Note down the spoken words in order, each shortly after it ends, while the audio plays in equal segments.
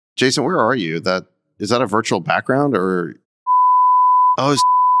Jason, where are you? Is that a virtual background or? Oh,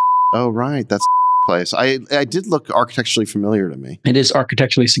 right. That's place. I did look architecturally familiar to me. It is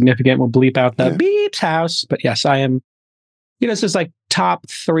architecturally significant. We'll bleep out the beeps house. But yes, I am, this is like top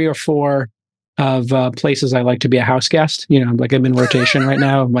 3 or 4 of places I like to be a house guest. Like I'm in rotation right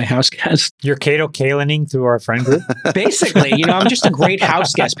now of my house guest. You're Jato Caelining through our friend group? Basically, I'm just a great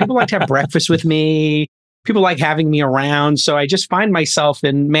house guest. People like to have breakfast with me. People like having me around. So I just find myself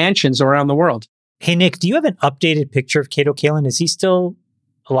in mansions around the world. Hey, Nick, do you have an updated picture of Jato Caelin? Is he still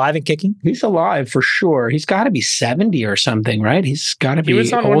alive and kicking? He's alive for sure. He's got to be 70 or something, right? He's got to be. He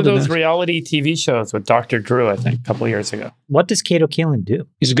was on one of those reality TV shows with Dr. Drew, I think, a couple of years ago. What does Jato Caelin do?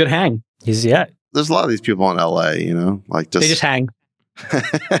 He's a good hang. There's a lot of these people in LA, like they just hang.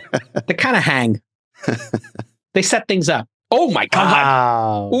 They kind of hang. They set things up. Oh my God.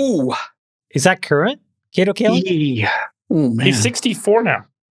 Wow. Ooh. Is that current? Jato Caelin? Yeah. Oh, man. He's 64 now.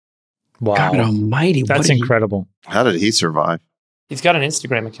 Wow. God almighty. That's incredible. How did he survive? He's got an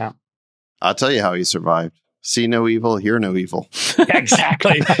Instagram account. I'll tell you how he survived. See no evil, hear no evil.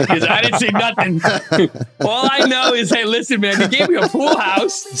 Exactly. Because I didn't see nothing. All I know is, hey, listen, man, you gave me a pool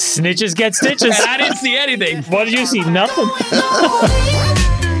house. Snitches get stitches. And I didn't see anything. What did you see? Nothing.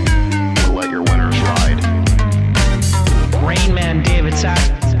 Let your winners ride. Rain Man David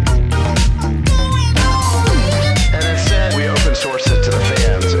Sachs. And instead, we open source it to the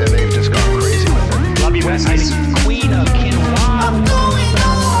fans, and they've just gone crazy with it. Love you, Besties. Queen of Quinoa.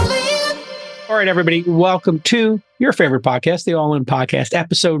 All right, everybody, welcome to your favorite podcast, the All In Podcast,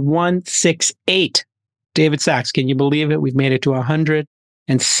 episode 168. David Sachs, can you believe it? We've made it to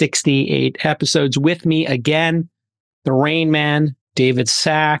 168 episodes. With me again, the Rain Man, David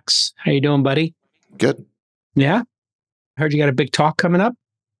Sachs. How you doing, buddy? Good. Yeah? Heard you got a big talk coming up.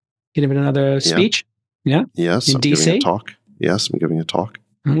 Give it another speech? Yeah? Yes, in I'm DC? giving a talk. Yes, I'm giving a talk.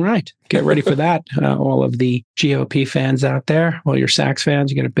 All right. Get ready for that. All of the GOP fans out there, all your Sachs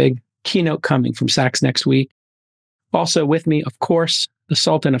fans, you got a big keynote coming from Sachs next week. Also with me, of course, the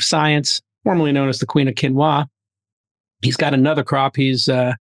Sultan of Science, formerly known as the Queen of Quinoa. He's got another crop he's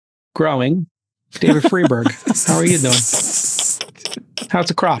growing. David Freeberg, how are you doing? How's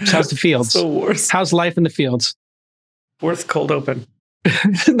the crops? How's the fields? So worse. How's life in the fields? Worth cold open.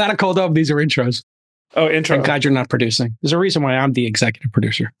 Not a cold open. These are intros. Oh, intro. Thank God you're not producing. There's a reason why I'm the executive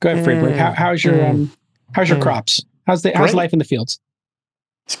producer. Go ahead, Freeberg. How's your crops? How's life in the fields?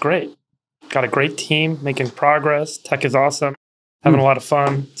 It's great. Got a great team making progress. Tech is awesome. Having a lot of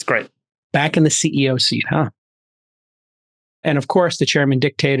fun. It's great. Back in the CEO seat, huh? And of course, the chairman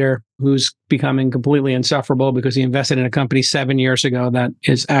dictator who's becoming completely insufferable because he invested in a company 7 years ago that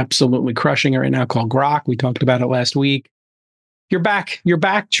is absolutely crushing it right now called Groq. We talked about it last week. You're back,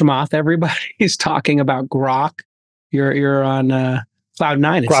 Chamath. Everybody's talking about Groq. You're on cloud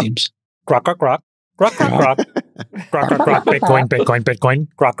 9, it seems. Groq. Groq. Bitcoin.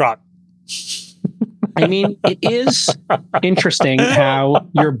 Groq. I mean, it is interesting how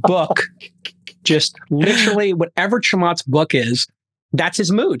your book, just literally whatever Chamath's book is, that's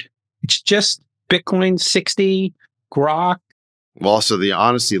his mood. It's just Bitcoin 60, Groq. Well, also the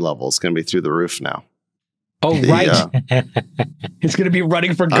honesty level is going to be through the roof now. Oh, right. He's going to be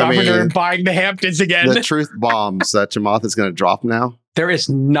running for governor and buying the Hamptons again. The truth bombs that Chamath is going to drop now. There is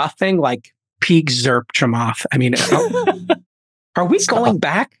nothing like peak ZERP Chamath. I mean, are we going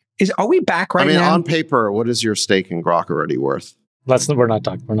back? Are we back right now? On paper, what is your stake in Groq already worth? We're not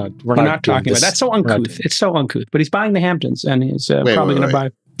talking. We're not talking about. That's so uncouth. It's so uncouth. But he's buying the Hamptons, and he's probably going to buy.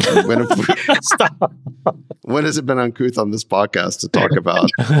 Stop. When has it been uncouth on this podcast to talk about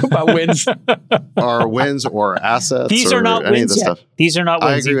wins, or wins or assets? These are not wins yet. Stuff? These are not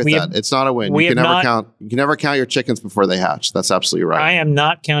wins. I agree with that. It's not a win. You can never count your chickens before they hatch. That's absolutely right. I am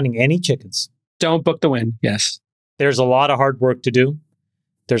not counting any chickens. Don't book the win. Yes. There's a lot of hard work to do.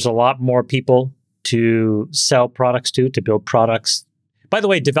 There's a lot more people to sell products to build products. By the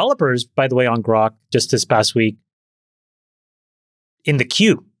way, developers, on Groq, just this past week, in the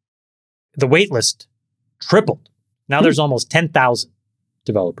queue, the wait list tripled. Now there's almost 10,000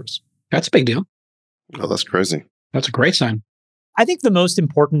 developers. That's a big deal. Oh, that's crazy. That's a great sign. I think the most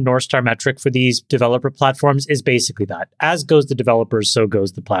important North Star metric for these developer platforms is basically that. As goes the developers, so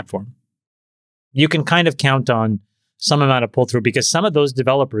goes the platform. You can kind of count on some amount of pull through because some of those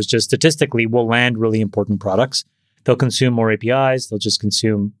developers just statistically will land really important products. They'll consume more APIs. They'll just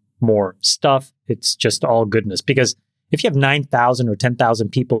consume more stuff. It's just all goodness. Because if you have 9,000 or 10,000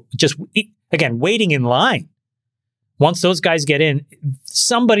 people just, again, waiting in line, once those guys get in,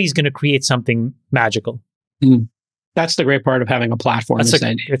 somebody's going to create something magical. That's the great part of having a platform.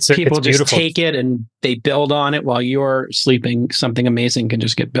 People just take it and they build on it while you're sleeping. Something amazing can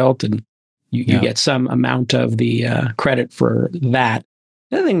just get built, and you get some amount of the credit for that.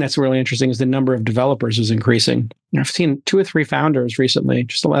 The other thing that's really interesting is the number of developers is increasing. I've seen 2 or 3 founders recently,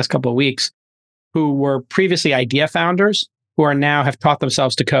 just the last couple of weeks, who were previously idea founders who are now have taught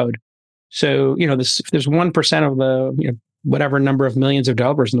themselves to code. So, if there's 1% of the, whatever number of millions of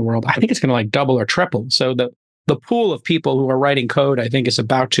developers in the world, I think it's going to like double or triple. So the pool of people who are writing code, I think, is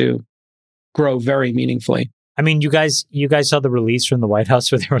about to grow very meaningfully. I mean, you guys saw the release from the White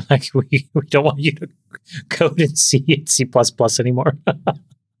House where they were like, we don't want you to code in C and C++ anymore.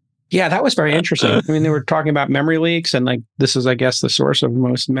 Yeah, that was very interesting. I mean, they were talking about memory leaks, and like this is, I guess, the source of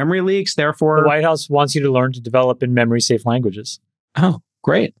most memory leaks. Therefore, the White House wants you to learn to develop in memory-safe languages. Oh,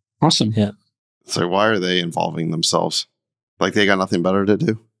 great. Awesome. Yeah. So why are they involving themselves? Like they got nothing better to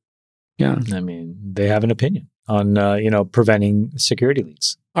do? Yeah. I mean, they have an opinion on, preventing security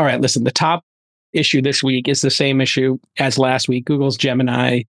leaks. All right, listen, the top issue this week is the same issue as last week. Google's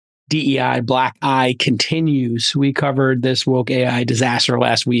Gemini DEI black eye continues. We covered this woke AI disaster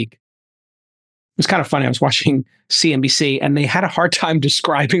last week. It was kind of funny. I was watching CNBC and they had a hard time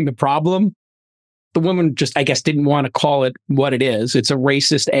describing the problem. The woman just, I guess, didn't want to call it what it is. It's a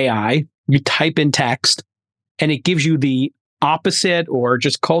racist AI. You type in text and it gives you the opposite or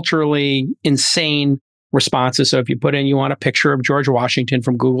just culturally insane responses. So if you put in, you want a picture of George Washington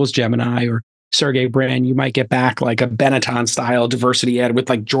from Google's Gemini or Sergey Brin, you might get back like a Benetton style diversity ad with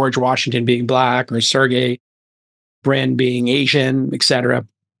like George Washington being black or Sergey Brin being Asian, etc.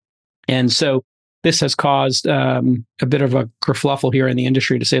 And so this has caused a bit of a kerfluffle here in the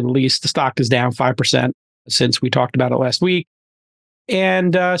industry, to say the least. The stock is down 5% since we talked about it last week.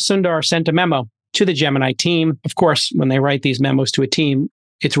 And Sundar sent a memo to the Gemini team. Of course, when they write these memos to a team,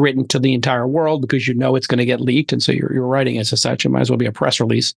 it's written to the entire world because you know it's going to get leaked. And so you're writing it as such. It might as well be a press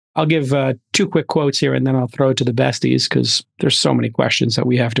release. I'll give 2 quick quotes here and then I'll throw it to the besties because there's so many questions that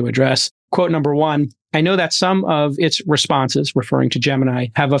we have to address. Quote number 1, I know that some of its responses, referring to Gemini,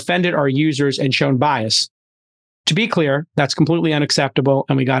 have offended our users and shown bias. To be clear, that's completely unacceptable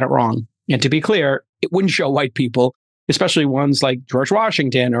and we got it wrong. And to be clear, it wouldn't show white people, especially ones like George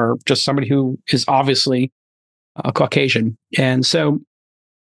Washington or just somebody who is obviously a Caucasian. And so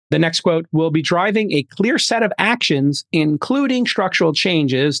the next quote, we'll be driving a clear set of actions, including structural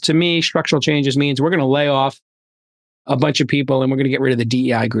changes. To me, structural changes means we're going to lay off a bunch of people and we're going to get rid of the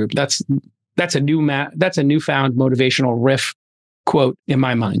DEI group. That's a newfound motivational riff quote in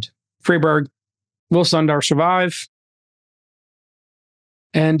my mind. Freeberg, will Sundar survive?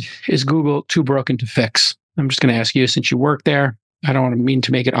 And is Google too broken to fix? I'm just going to ask you, since you work there, I don't want to mean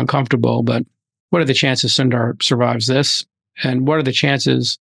to make it uncomfortable, but what are the chances Sundar survives this? And what are the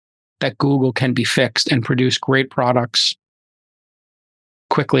chances that Google can be fixed and produce great products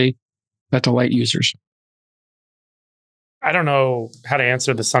quickly that delight users? I don't know how to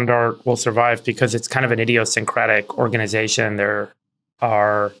answer the Sundar will survive because it's kind of an idiosyncratic organization. There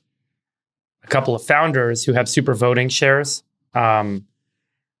are a couple of founders who have super voting shares, and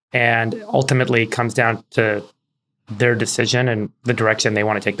ultimately it comes down to their decision and the direction they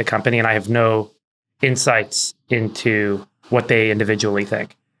want to take the company. And I have no insights into what they individually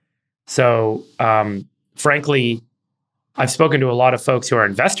think. So, frankly, I've spoken to a lot of folks who are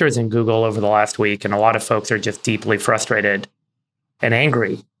investors in Google over the last week, and a lot of folks are just deeply frustrated and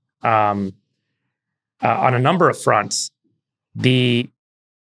angry on a number of fronts. The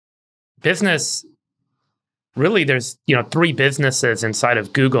business, really, there's 3 businesses inside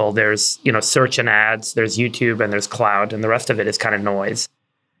of Google. There's search and ads, there's YouTube, and there's cloud, and the rest of it is kind of noise.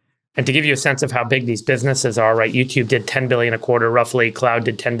 And to give you a sense of how big these businesses are, right? YouTube did $10 billion a quarter, roughly. Cloud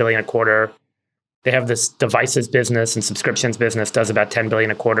did $10 billion a quarter. They have this devices business and subscriptions business does about $10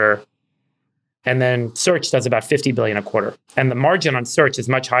 billion a quarter. And then search does about $50 billion a quarter. And the margin on search is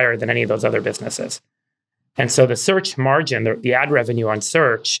much higher than any of those other businesses. And so the search margin, the ad revenue on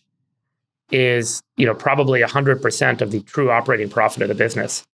search is, probably 100% of the true operating profit of the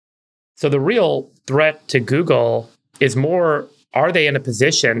business. So the real threat to Google is more, are they in a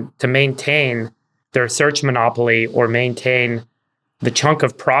position to maintain their search monopoly or maintain the chunk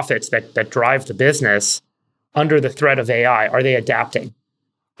of profits that drive the business under the threat of AI? Are they adapting?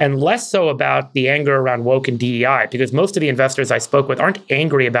 And less so about the anger around woke and DEI, because most of the investors I spoke with aren't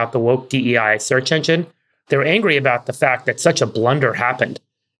angry about the woke DEI search engine. They're angry about the fact that such a blunder happened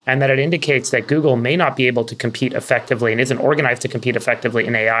and that it indicates that Google may not be able to compete effectively and isn't organized to compete effectively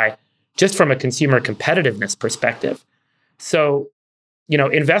in AI just from a consumer competitiveness perspective. So,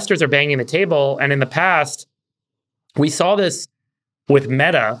 investors are banging the table. And in the past, we saw this with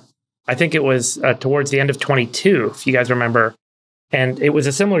Meta I think it was towards the end of 22, if you guys remember. And it was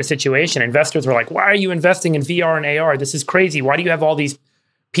a similar situation. Investors were like, why are you investing in VR and AR? This is crazy. Why do you have all these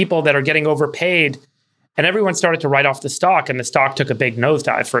people that are getting overpaid? And everyone started to write off the stock, and the stock took a big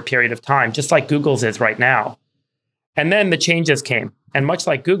nosedive for a period of time, just like Google's is right now. And then the changes came. And much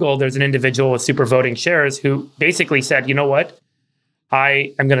like Google, there's an individual with super voting shares who basically said, you know what?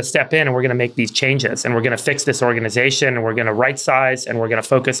 I am going to step in and we're going to make these changes and we're going to fix this organization and we're going to right size and we're going to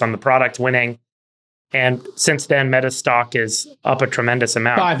focus on the product winning. And since then, Meta's stock is up a tremendous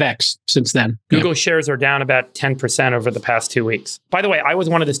amount. 5x since then. Google shares are down about 10% over the past 2 weeks. By the way, I was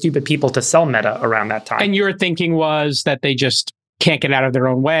one of the stupid people to sell Meta around that time. And your thinking was that they just can't get out of their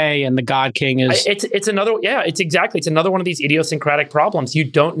own way and the God King is... It's another, it's another one of these idiosyncratic problems. You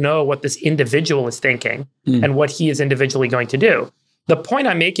don't know what this individual is thinking and what he is individually going to do. The point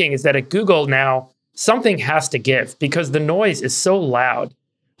I'm making is that at Google now, something has to give because the noise is so loud.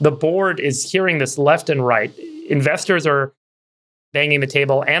 The board is hearing this left and right. Investors are banging the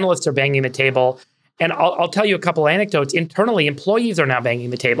table. Analysts are banging the table. And I'll tell you a couple anecdotes. Internally, employees are now banging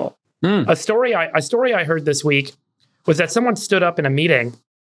the table. A story I heard this week was that someone stood up in a meeting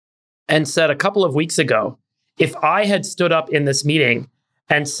and said a couple of weeks ago, if I had stood up in this meeting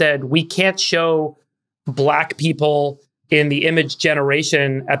and said, we can't show Black people in the image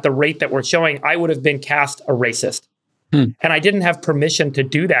generation at the rate that we're showing, I would have been cast a racist. And I didn't have permission to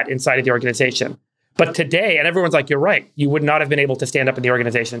do that inside of the organization. But today, and everyone's like, you're right, you would not have been able to stand up in the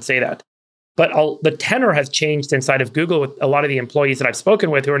organization and say that. But the tenor has changed inside of Google with a lot of the employees that I've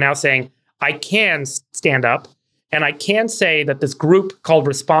spoken with who are now saying, I can stand up and I can say that this group called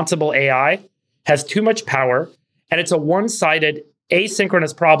Responsible AI has too much power. And it's a one-sided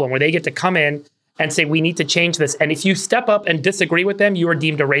asynchronous problem where they get to come in and say, we need to change this. And if you step up and disagree with them, you are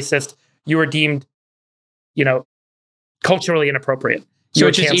deemed a racist. You are deemed, culturally inappropriate. So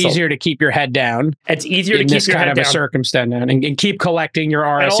it's just easier to keep your head down. It's easier to keep your head down. In this kind of a circumstance and keep collecting your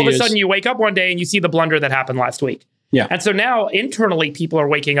RSUs. And all of a sudden you wake up one day and you see the blunder that happened last week. Yeah. And so now internally people are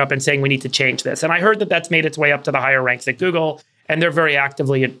waking up and saying we need to change this. And I heard that that's made its way up to the higher ranks at Google and they're very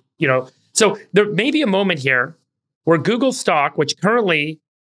actively, So there may be a moment here where Google stock, which currently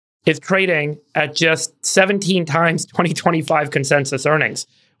is trading at just 17 times 2025 consensus earnings,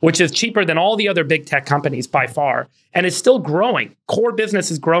 which is cheaper than all the other big tech companies by far, and is still growing. Core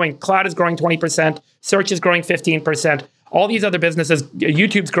business is growing. Cloud is growing 20%. Search is growing 15%. All these other businesses,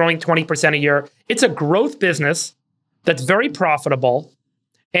 YouTube's growing 20% a year. It's a growth business that's very profitable,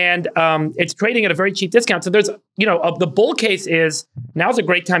 and it's trading at a very cheap discount. So there's, the bull case is now's a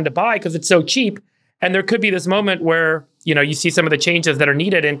great time to buy because it's so cheap, and there could be this moment where, you see some of the changes that are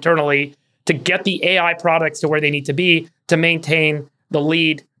needed internally to get the AI products to where they need to be to maintain the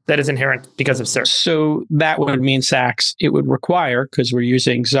lead that is inherent because of search. So that would mean, Sachs, it would require, because we're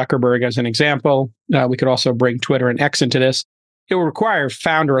using Zuckerberg as an example, we could also bring Twitter and X into this, it would require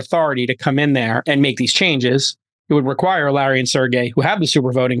founder authority to come in there and make these changes. It would require Larry and Sergey, who have the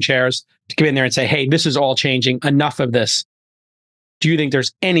super voting chairs, to come in there and say, hey, this is all changing, enough of this. Do you think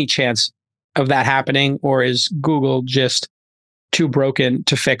there's any chance of that happening, or is Google just too broken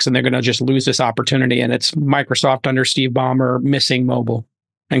to fix and they're going to just lose this opportunity and it's Microsoft under Steve Ballmer missing mobile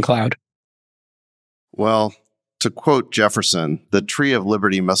and cloud? Well, to quote Jefferson, the tree of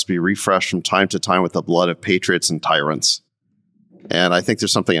liberty must be refreshed from time to time with the blood of patriots and tyrants. And I think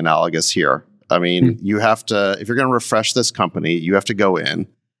there's something analogous here. I mean, you have to, if you're going to refresh this company, you have to go in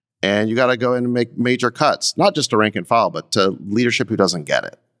and you got to go in and make major cuts, not just to rank and file, but to leadership who doesn't get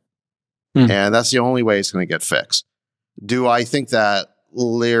it. And that's the only way it's going to get fixed. Do I think that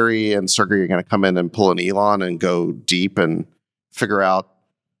Larry and Sergey are going to come in and pull an Elon and go deep and figure out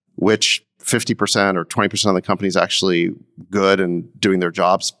which 50% or 20% of the company is actually good and doing their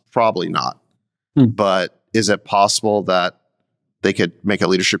jobs? Probably not. But is it possible that they could make a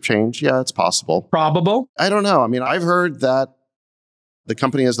leadership change? Yeah, it's possible. Probable? I don't know. I mean, I've heard that the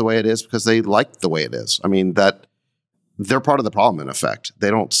company is the way it is because they like the way it is. I mean, that they're part of the problem, in effect. They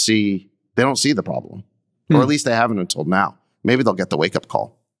don't see the problem. Or at least they haven't until now. Maybe they'll get the wake-up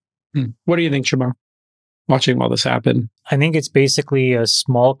call. What do you think, Shamar, watching all this happen? I think it's basically a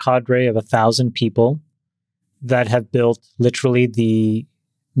small cadre of 1,000 people that have built literally the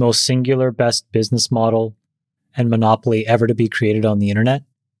most singular best business model and monopoly ever to be created on the internet.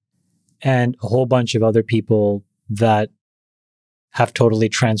 And a whole bunch of other people that have totally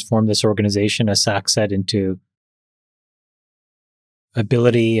transformed this organization, as Zach said, into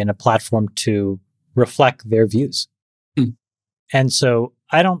ability and a platform to reflect their views. And so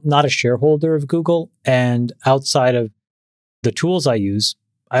I'm not a shareholder of Google, and outside of the tools I use,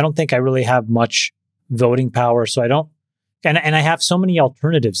 I don't think I really have much voting power. So I don't, and I have so many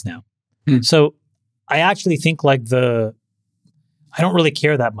alternatives now. So I actually think I don't really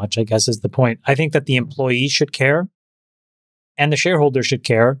care that much, I guess is the point. I think that the employees should care and the shareholders should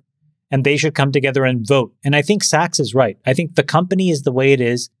care and they should come together and vote. And I think Sachs is right. I think the company is the way it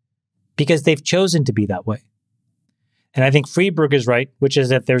is because they've chosen to be that way. And I think Friedberg is right, which is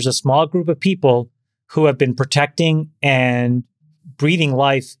that there's a small group of people who have been protecting and breathing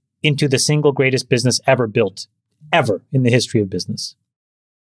life into the single greatest business ever built, ever in the history of business.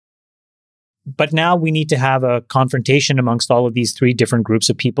 But now we need to have a confrontation amongst all of these three different groups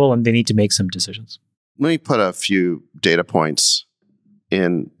of people, and they need to make some decisions. Let me put a few data points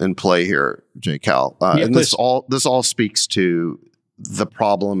in play here, Cal. And this all speaks to the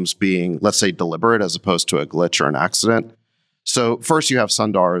problems being, let's say, deliberate as opposed to a glitch or an accident. So first, you have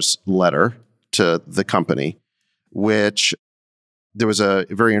Sundar's letter to the company, which there was a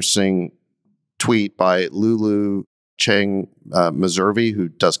very interesting tweet by Lulu Cheng Meservey, who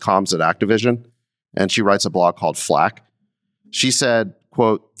does comms at Activision, and she writes a blog called Flack. She said,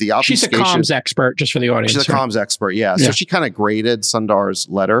 quote, the obfuscation... She's a comms expert, just for the audience. She's a comms expert, yeah. So she kind of graded Sundar's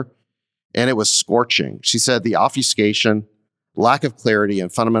letter, and it was scorching. She said the obfuscation, lack of clarity,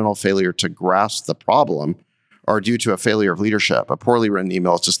 and fundamental failure to grasp the problem are due to a failure of leadership. A poorly written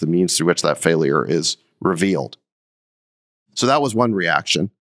email is just the means through which that failure is revealed. So that was one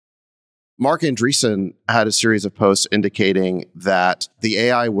reaction. Mark Andreessen had a series of posts indicating that the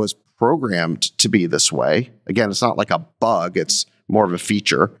AI was programmed to be this way. Again, it's not like a bug, it's more of a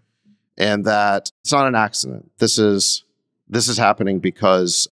feature. And that it's not an accident. This is happening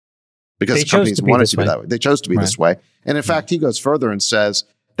because companies wanted to be that way. They chose to be this way. And in fact, he goes further and says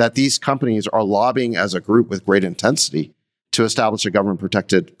that these companies are lobbying as a group with great intensity to establish a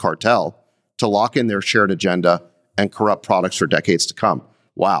government-protected cartel to lock in their shared agenda and corrupt products for decades to come.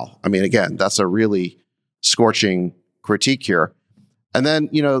 Wow. I mean, again, that's a really scorching critique here. And then,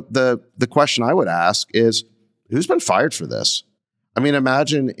 the question I would ask is, who's been fired for this? I mean,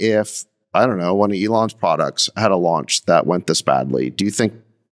 imagine if, I don't know, one of Elon's products had a launch that went this badly. Do you think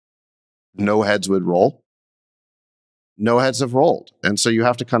no heads would roll? No heads have rolled. And so you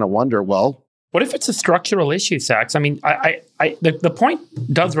have to kind of wonder, well, what if it's a structural issue, Sachs? I mean, the point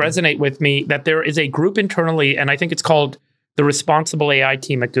does resonate with me that there is a group internally, and I think it's called the Responsible AI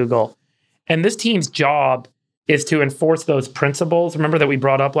team at Google. And this team's job is to enforce those principles. Remember that we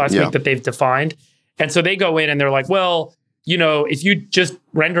brought up last week that they've defined. And so they go in and they're like, well, if you just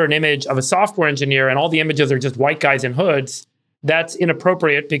render an image of a software engineer and all the images are just white guys in hoods, that's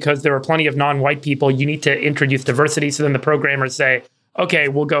inappropriate because there are plenty of non-white people. You need to introduce diversity. So then the programmers say, okay,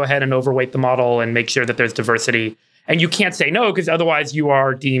 we'll go ahead and overweight the model and make sure that there's diversity. And you can't say no because otherwise you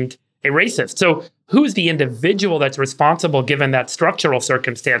are deemed a racist. So who's the individual that's responsible given that structural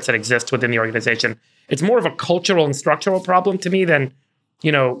circumstance that exists within the organization? It's more of a cultural and structural problem to me than,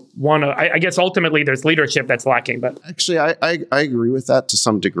 I guess ultimately there's leadership that's lacking. But actually, I agree with that to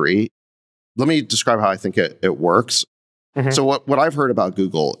some degree. Let me describe how I think it works. Mm-hmm. So what I've heard about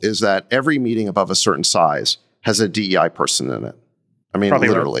Google is that every meeting above a certain size has a DEI person in it. I mean, probably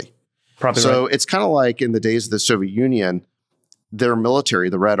literally. Right. Probably so right. It's kind of like in the days of the Soviet Union, their military,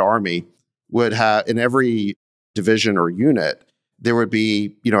 the Red Army, would have in every division or unit, there would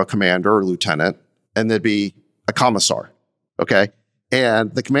be, a commander or lieutenant, and there'd be a commissar. Okay.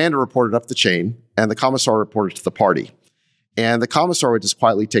 And the commander reported up the chain and the commissar reported to the party. And the commissar would just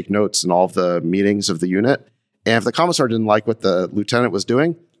quietly take notes in all of the meetings of the unit. And if the commissar didn't like what the lieutenant was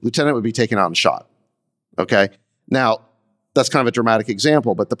doing, lieutenant would be taken out and shot. Okay. Now, that's kind of a dramatic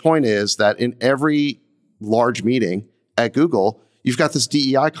example, but the point is that in every large meeting at Google, you've got this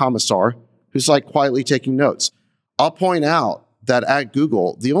DEI commissar who's like quietly taking notes. I'll point out that at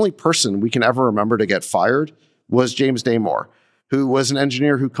Google, the only person we can ever remember to get fired was James Damore, who was an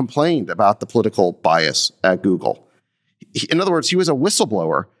engineer who complained about the political bias at Google. In other words, he was a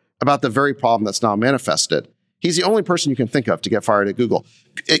whistleblower about the very problem that's now manifested. He's the only person you can think of to get fired at Google.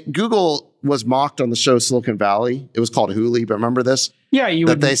 Google was mocked on the show Silicon Valley. It was called Hooli, but remember this? Yeah, you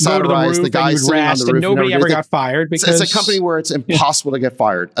would they go to the roof, the guy sitting on the roof, and nobody ever got fired because it's a company where it's impossible to get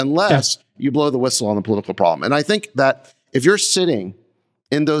fired unless you blow the whistle on the political problem. And I think that if you're sitting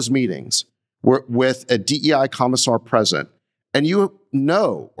in those meetings with a DEI commissar present, and you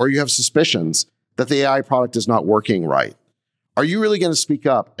know or you have suspicions that the AI product is not working right, are you really going to speak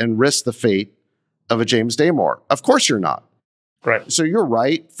up and risk the fate of a James Damore? Of course you're not. Right. So you're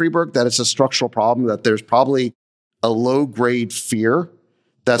right, Friedberg, that it's a structural problem, that there's probably a low-grade fear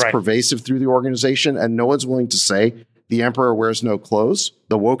that's pervasive through the organization, and no one's willing to say the emperor wears no clothes,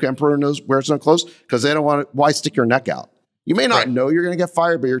 the woke emperor wears no clothes, because they don't want to, why stick your neck out? You may not know you're going to get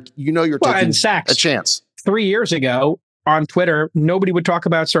fired, but you're taking a chance. 3 years ago, on Twitter, nobody would talk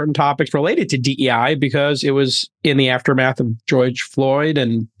about certain topics related to DEI because it was in the aftermath of George Floyd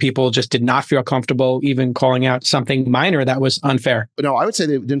and people just did not feel comfortable even calling out something minor that was unfair. No, I would say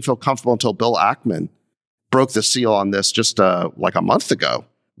they didn't feel comfortable until Bill Ackman broke the seal on this just like a month ago,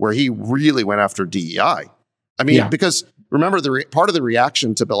 where he really went after DEI. I mean, because remember, part of the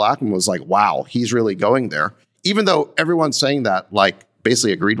reaction to Bill Ackman was like, wow, he's really going there. Even though everyone saying that like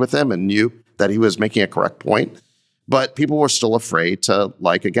basically agreed with him and knew that he was making a correct point. But people were still afraid to,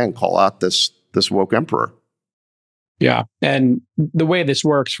 like, again, call out this woke emperor. Yeah. And the way this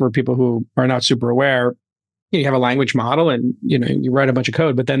works for people who are not super aware, you have a language model and, you write a bunch of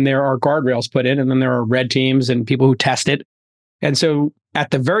code, but then there are guardrails put in and then there are red teams and people who test it. And so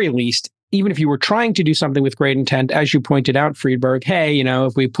at the very least, even if you were trying to do something with great intent, as you pointed out, Friedberg, hey,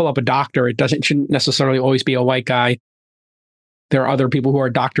 if we pull up a doctor, shouldn't necessarily always be a white guy. There are other people who are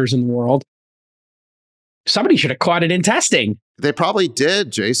doctors in the world. Somebody should have caught it in testing. They probably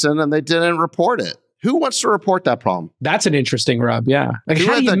did, Jason, and they didn't report it. Who wants to report that problem? That's an interesting rub, yeah. Like, Who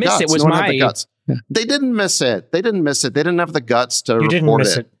how do you miss guts? it was no one had the guts. Yeah. They didn't miss it. They didn't have the guts to report it. You didn't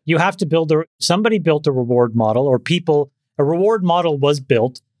miss it. You have to somebody built a reward model, or a reward model was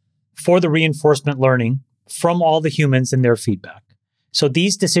built for the reinforcement learning from all the humans and their feedback. So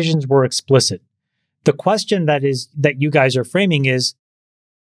these decisions were explicit. The question that you guys are framing is,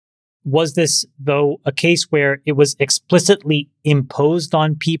 was this, though, a case where it was explicitly imposed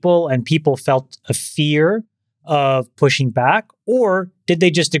on people and people felt a fear of pushing back? Or did they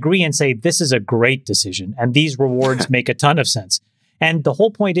just agree and say, this is a great decision and these rewards make a ton of sense? And the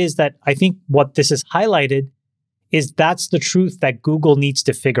whole point is that I think what this has highlighted is that's the truth that Google needs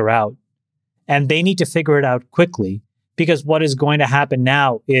to figure out. And they need to figure it out quickly, because what is going to happen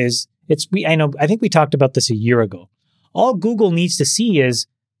now is I think we talked about this a year ago. All Google needs to see is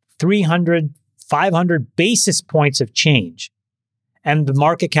 300, 500 basis points of change. And the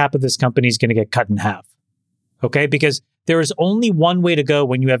market cap of this company is going to get cut in half. Okay? Because there is only one way to go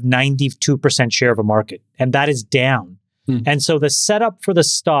when you have 92% share of a market, and that is down. And so the setup for the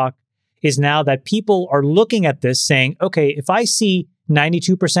stock is now that people are looking at this saying, okay, if I see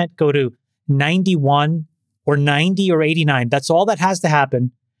 92% go to 91 or 90 or 89, that's all that has to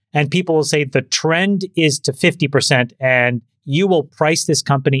happen. And people will say the trend is to 50%, and you will price this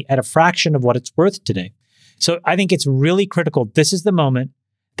company at a fraction of what it's worth today. So I think it's really critical. This is the moment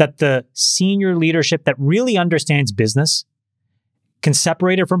that the senior leadership that really understands business can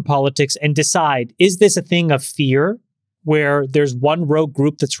separate it from politics and decide, is this a thing of fear where there's one rogue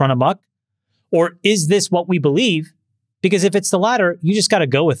group that's run amok? Or is this what we believe? Because if it's the latter, you just got to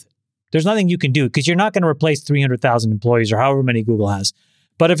go with it. There's nothing you can do because you're not going to replace 300,000 employees or however many Google has.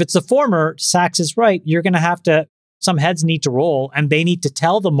 But if it's the former, Sachs is right, you're going to have to, some heads need to roll, and they need to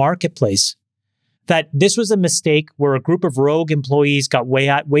tell the marketplace that this was a mistake where a group of rogue employees got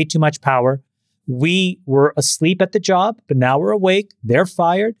way too much power. We were asleep at the job, but now we're awake. They're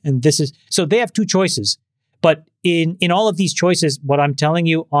fired. And so they have two choices. But in all of these choices, what I'm telling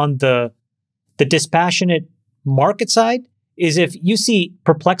you on the dispassionate market side is, if you see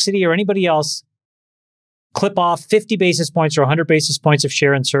Perplexity or anybody else clip off 50 basis points or 100 basis points of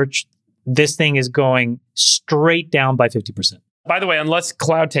share in search, this thing is going straight down by 50%. By the way, unless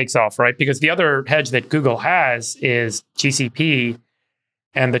cloud takes off, right? Because the other hedge that Google has is GCP,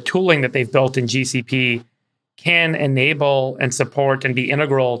 and the tooling that they've built in GCP can enable and support and be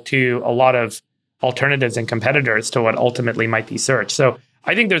integral to a lot of alternatives and competitors to what ultimately might be search. So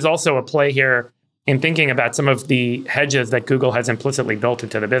I think there's also a play here in thinking about some of the hedges that Google has implicitly built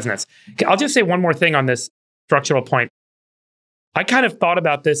into the business. I'll just say one more thing on this structural point. I kind of thought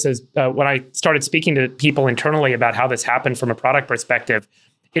about this as when I started speaking to people internally about how this happened from a product perspective.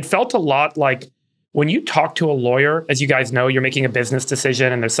 It felt a lot like when you talk to a lawyer, as you guys know, you're making a business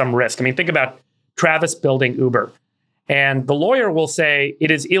decision and there's some risk. I mean, think about Travis building Uber. And the lawyer will say,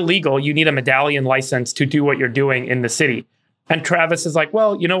 it is illegal. You need a medallion license to do what you're doing in the city. And Travis is like,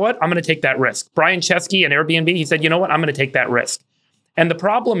 well, you know what? I'm going to take that risk. Brian Chesky and Airbnb, he said, you know what? I'm going to take that risk. And the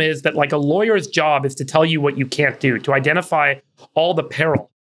problem is that, like, a lawyer's job is to tell you what you can't do, to identify all the peril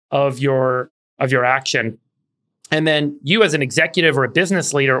of your action. And then you, as an executive or a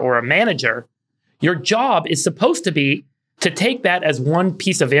business leader or a manager, your job is supposed to be to take that as one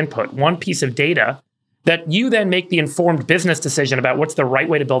piece of input, one piece of data, that you then make the informed business decision about what's the right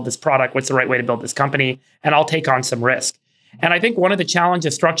way to build this product, what's the right way to build this company, and I'll take on some risk. And I think one of the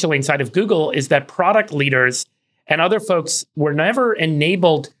challenges structurally inside of Google is that product leaders and other folks were never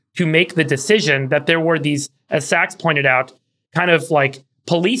enabled to make the decision that there were these, as Sachs pointed out, kind of like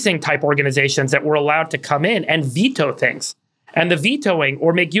policing type organizations that were allowed to come in and veto things And the vetoing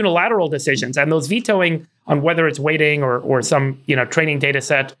or make unilateral decisions, and those vetoing on whether it's weighting or some training data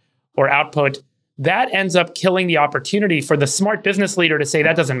set or output, that ends up killing the opportunity for the smart business leader to say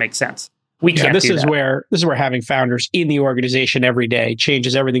that doesn't make sense. We can't this do is that. This is where having founders in the organization every day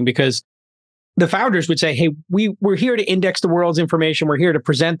changes everything, because the founders would say, hey, we're here to index the world's information. We're here to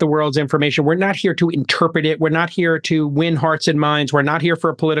present the world's information. We're not here to interpret it. We're not here to win hearts and minds. We're not here for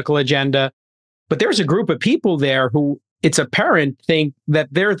a political agenda. But there's a group of people there who, it's apparent, think that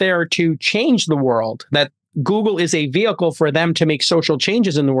they're there to change the world, that Google is a vehicle for them to make social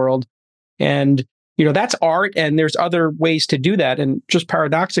changes in the world. And, that's art, and there's other ways to do that. And just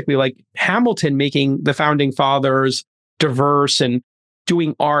paradoxically, like Hamilton making the founding fathers diverse and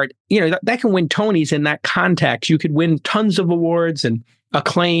doing art, that can win Tonys in that context. You could win tons of awards and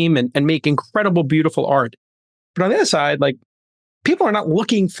acclaim and make incredible, beautiful art. But on the other side, like, people are not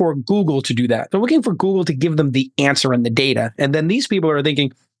looking for Google to do that. They're looking for Google to give them the answer and the data. And then these people are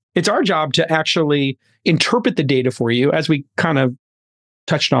thinking, it's our job to actually interpret the data for you, as we kind of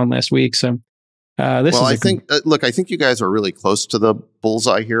touched on last week. So I think you guys are really close to the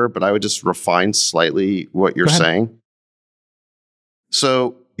bullseye here, but I would just refine slightly what you're saying.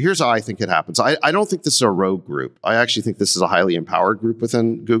 So here's how I think it happens. I don't think this is a rogue group. I actually think this is a highly empowered group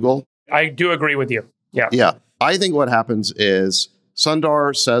within Google. I do agree with you. Yeah. Yeah. I think what happens is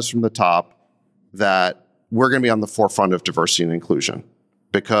Sundar says from the top that we're going to be on the forefront of diversity and inclusion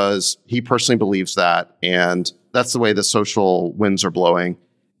because he personally believes that. And that's the way the social winds are blowing.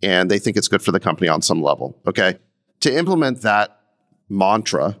 And they think it's good for the company on some level. Okay. To implement that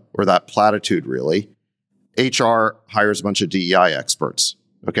mantra or that platitude, really, HR hires a bunch of DEI experts.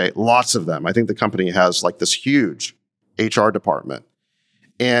 Okay. Lots of them. I think the company has like this huge HR department.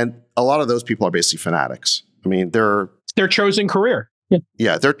 And a lot of those people are basically fanatics. I mean, they're their chosen career.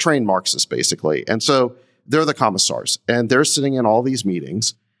 Yeah, they're trained Marxists, basically. And so they're the commissars, and they're sitting in all these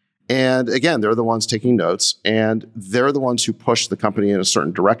meetings. And again, they're the ones taking notes, and they're the ones who push the company in a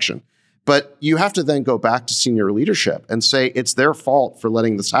certain direction. But you have to then go back to senior leadership and say it's their fault for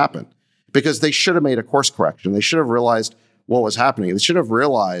letting this happen, because they should have made a course correction. They should have realized what was happening. They should have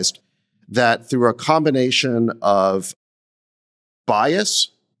realized that through a combination of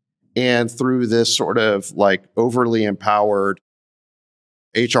bias and through this sort of like overly empowered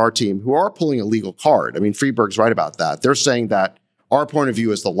HR team who are pulling a legal card. I mean, Friedberg's right about that. They're saying that our point of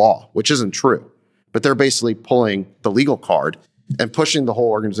view is the law, which isn't true, but they're basically pulling the legal card and pushing the whole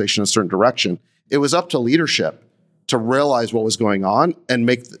organization in a certain direction. It was up to leadership to realize what was going on and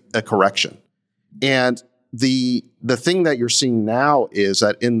make a correction. And the thing that you're seeing now is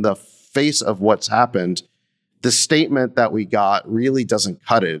that in the face of what's happened, the statement that we got really doesn't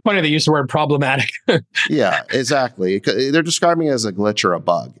cut it. Funny they use the word problematic. Yeah, exactly. They're describing it as a glitch or a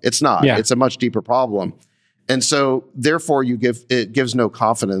bug. It's not. Yeah. It's a much deeper problem. And so therefore it gives no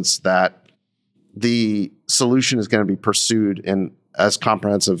confidence that the solution is going to be pursued in as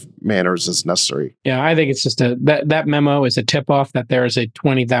comprehensive manners as necessary. Yeah, I think it's just that memo is a tip-off that there is a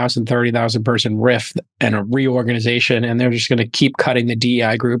 20,000, 30,000 person rift and a reorganization, and they're just going to keep cutting the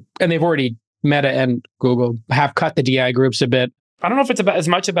DEI group. And they've already, Meta and Google have cut the DEI groups a bit. I don't know if it's as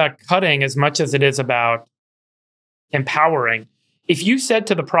much about cutting as much as it is about empowering. If you said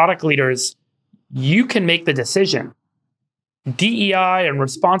to the product leaders, you can make the decision, DEI and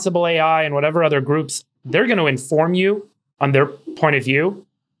responsible AI and whatever other groups, they're going to inform you on their point of view,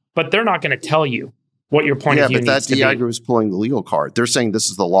 but they're not going to tell you what your point of view needs to be. Yeah, but that DEI group is pulling the legal card. They're saying this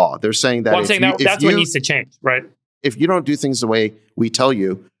is the law. They're saying that that's what needs to change, right? If you don't do things the way we tell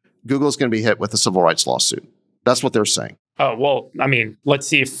you, Google's going to be hit with a civil rights lawsuit. That's what they're saying. Oh, well, I mean, let's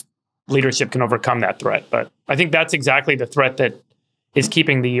see if leadership can overcome that threat. But I think that's exactly the threat that is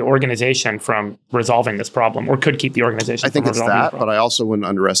keeping the organization from resolving this problem, or could keep the organization from resolving it's that, but I also wouldn't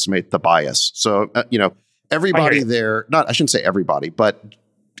underestimate the bias. So, everybody there, I shouldn't say everybody, but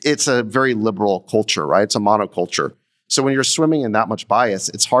it's a very liberal culture, right? It's a monoculture. So when you're swimming in that much bias,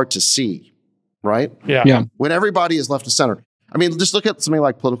 it's hard to see, right? Yeah. When everybody is left to center. I mean, just look at something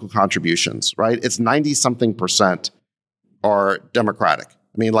like political contributions, right? It's 90-something% are Democratic.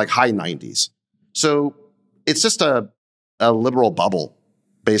 I mean, like high 90s. So it's just a liberal bubble,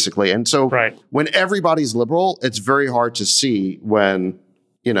 basically. And so when everybody's liberal, it's very hard to see when,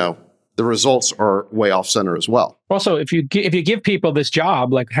 the results are way off center as well. Also, if you give people this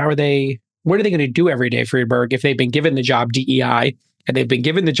job, like what are they going to do every day, Friedberg, if they've been given the job DEI and they've been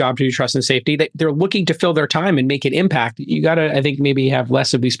given the job to do trust and safety, they're looking to fill their time and make an impact. You got to, I think, maybe have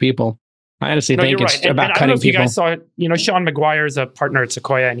less of these people. I honestly think it's about cutting people. I don't know if you guys saw, Sean McGuire is a partner at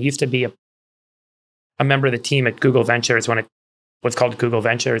Sequoia, and he used to be a member of the team at Google Ventures when it was called Google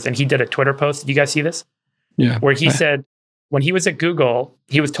Ventures. And he did a Twitter post. Did you guys see this? Yeah. Where he said, when he was at Google,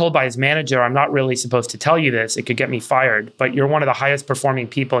 he was told by his manager, I'm not really supposed to tell you this. It could get me fired, but you're one of the highest performing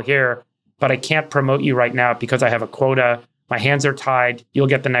people here, but I can't promote you right now because I have a quota. My hands are tied. You'll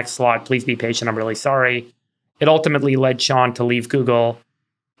get the next slot. Please be patient. I'm really sorry. It ultimately led Sean to leave Google.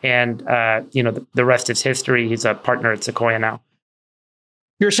 And, the rest is history. He's a partner at Sequoia now.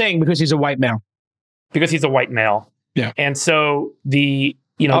 You're saying because he's a white male? Because he's a white male. Yeah. And so I'll be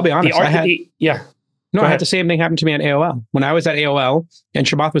honest. I had ahead. the same thing happen to me at AOL. When I was at AOL and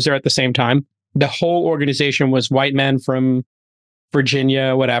Chamath was there at the same time, the whole organization was white men from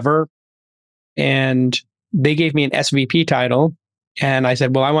Virginia, whatever. And they gave me an SVP title. And I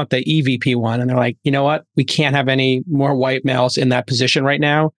said, well, I want the EVP one. And they're like, you know what? We can't have any more white males in that position right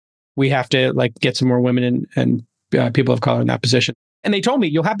now. We have to get some more women and people of color in that position. And they told me,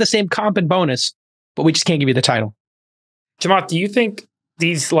 you'll have the same comp and bonus, but we just can't give you the title. Chamath, do you think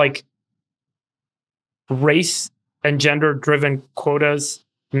these race and gender driven quotas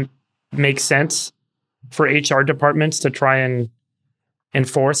make sense for HR departments to try and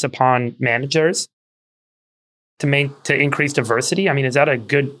enforce upon managers to increase diversity? I mean, is that a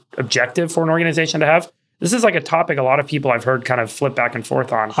good objective for an organization to have? This is a topic a lot of people I've heard kind of flip back and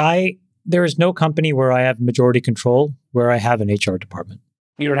forth on. There is no company where I have majority control where I have an HR department.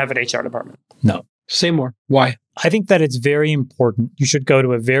 You don't have an HR department? No. Say more. Why? I think that it's very important. You should go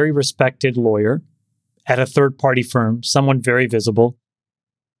to a very respected lawyer at a third-party firm, someone very visible,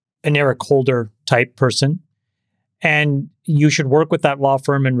 an Eric Holder type person. And you should work with that law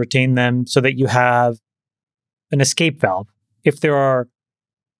firm and retain them so that you have an escape valve if there are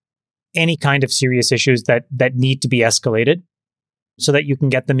any kind of serious issues that need to be escalated, so that you can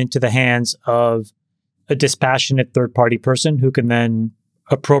get them into the hands of a dispassionate third-party person who can then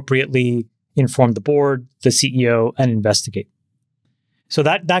appropriately inform the board, the CEO, and investigate. So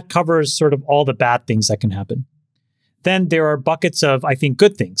that covers sort of all the bad things that can happen. Then there are buckets of, I think,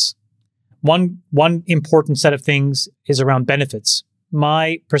 good things. One important set of things is around benefits.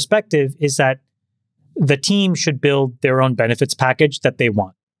 My perspective is that the team should build their own benefits package that they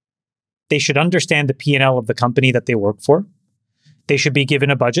want. They should understand the P&L of the company that they work for. They should be given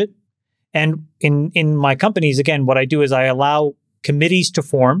a budget. And in my companies, again, what I do is I allow committees to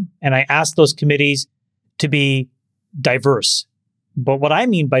form, and I ask those committees to be diverse. But what I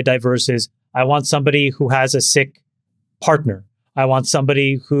mean by diverse is I want somebody who has a sick partner. I want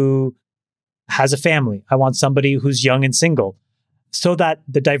somebody who has a family. I want somebody who's young and single, so that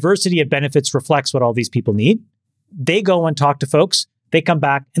the diversity of benefits reflects what all these people need. They go and talk to folks. They come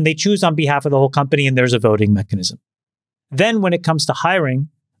back and they choose on behalf of the whole company, and there's a voting mechanism. Then when it comes to hiring,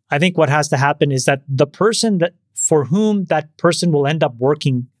 I think what has to happen is that the person for whom that person will end up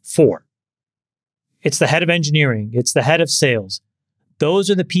working for, it's the head of engineering, it's the head of sales. Those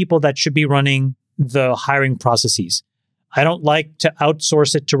are the people that should be running the hiring processes. I don't like to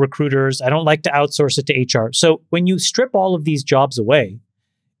outsource it to recruiters. I don't like to outsource it to HR. So when you strip all of these jobs away,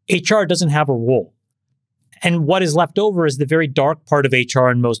 HR doesn't have a role. And what is left over is the very dark part of HR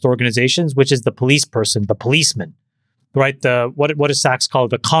in most organizations, which is the police person, the policeman, right? What does Sachs call it?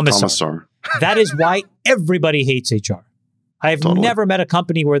 The commissar. That is why everybody hates HR. I've never met a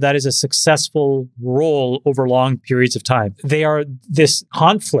company where that is a successful role over long periods of time. They are this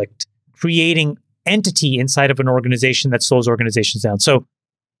conflict creating entity inside of an organization that slows organizations down. So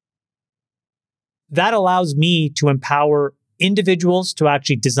that allows me to empower individuals to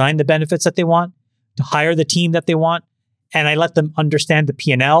actually design the benefits that they want, to hire the team that they want, and I let them understand the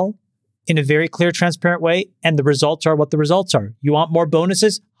P&L in a very clear, transparent way, and the results are what the results are. You want more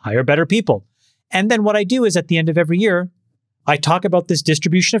bonuses? Hire better people. And then what I do is at the end of every year, I talk about this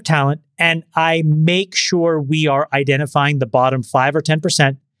distribution of talent, and I make sure we are identifying the bottom 5 or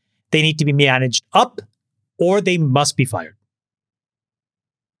 10%. They need to be managed up, or they must be fired.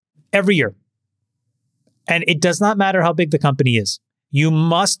 Every year. And it does not matter how big the company is. You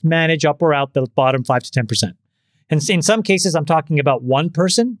must manage up or out the bottom 5 to 10%. And in some cases, I'm talking about one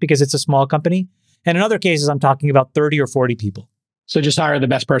person because it's a small company. And in other cases, I'm talking about 30 or 40 people. So just hire the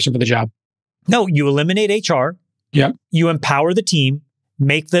best person for the job. No, you eliminate HR. Yep. You empower the team,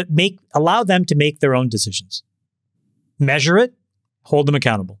 allow them to make their own decisions. Measure it, hold them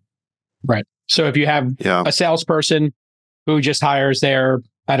accountable. Right. So if you have a salesperson who just hires their,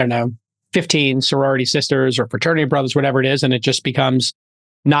 15 sorority sisters or fraternity brothers, whatever it is, and it just becomes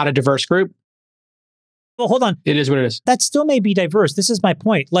not a diverse group. Well, hold on. It is what it is. That still may be diverse. This is my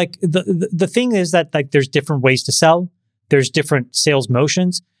point. Like the thing is that there's different ways to sell. There's different sales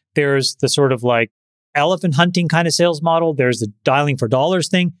motions. There's the sort of elephant hunting kind of sales model. There's the dialing for dollars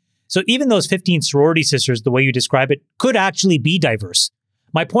thing. So even those 15 sorority sisters, the way you describe it, could actually be diverse.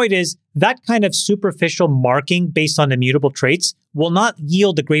 My point is that kind of superficial marking based on immutable traits will not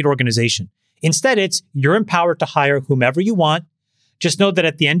yield a great organization. Instead, it's you're empowered to hire whomever you want. Just know that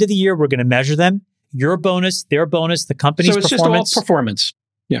at the end of the year, we're going to measure them. Your bonus, their bonus, the company's performance. So it's just all performance.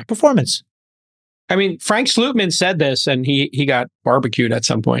 Yeah. Performance. I mean, Frank Slootman said this and he got barbecued at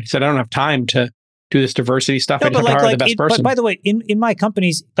some point. He said, I don't have time to do this diversity stuff. I have to hire the best person. But by the way, in my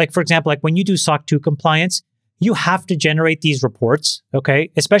companies, like for example, like when you do SOC 2 compliance, you have to generate these reports,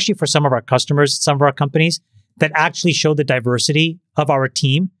 okay? Especially for some of our customers, some of our companies that actually show the diversity of our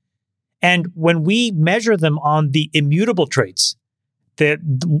team. And when we measure them on the immutable traits,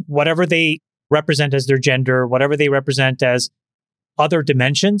 whatever they represent as their gender, whatever they represent as other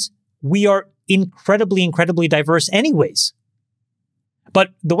dimensions, we are incredibly, incredibly diverse anyways.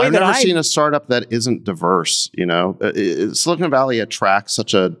 But the way I've never seen a startup that isn't diverse, you know? Silicon Valley attracts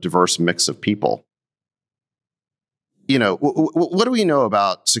such a diverse mix of people. You know, what do we know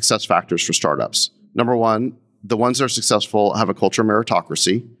about success factors for startups? Number one, the ones that are successful have a culture of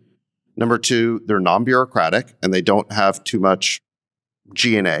meritocracy. Number two, they're non-bureaucratic and they don't have too much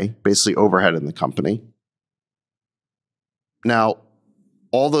G&A, basically overhead in the company. Now,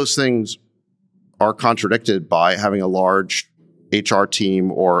 all those things are contradicted by having a large HR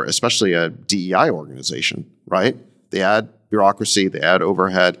team or especially a DEI organization, right? They add bureaucracy, they add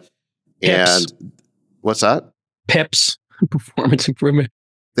overhead. PIPs. And what's that? PIPs, performance improvement.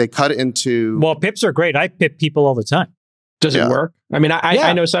 They cut into... Well, PIPs are great. I PIP people all the time. Does it work? I mean,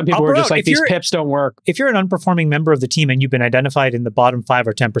 I know some people are just like, these PIPs don't work. If you're an unperforming member of the team and you've been identified in the bottom 5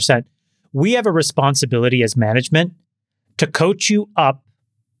 or 10%, we have a responsibility as management to coach you up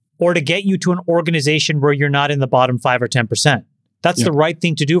or to get you to an organization where you're not in the bottom 5 or 10%. That's the right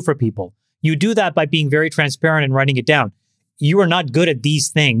thing to do for people. You do that by being very transparent and writing it down. You are not good at these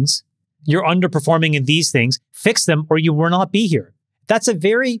things. You're underperforming in these things. Fix them or you will not be here. That's a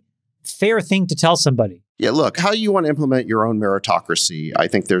very fair thing to tell somebody. Yeah, look, how you want to implement your own meritocracy, I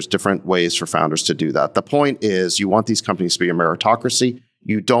think there's different ways for founders to do that. The point is you want these companies to be a meritocracy.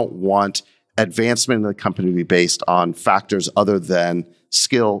 You don't want advancement in the company to be based on factors other than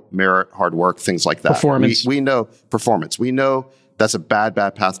skill, merit, hard work, things like that. Performance. We know performance. We know that's a bad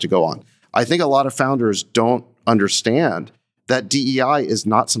path to go on. I think a lot of founders don't understand that DEI is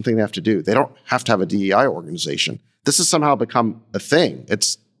not something they have to do. They don't have to have a DEI organization. This has somehow become a thing.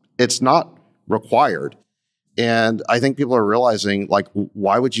 It's not required. And I think people are realizing, like,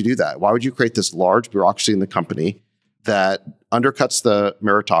 why would you do that? Why would you create this large bureaucracy in the company that undercuts the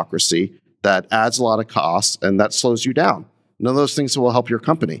meritocracy, that adds a lot of costs, and that slows you down? None of those things will help your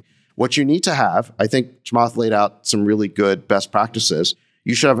company. What you need to have, I think Chamath laid out some really good best practices.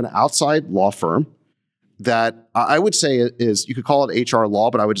 You should have an outside law firm that I would say is, you could call it HR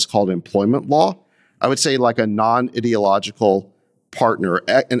law, but I would just call it employment law. I would say like a non-ideological partner,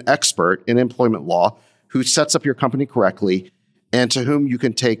 an expert in employment law who sets up your company correctly and to whom you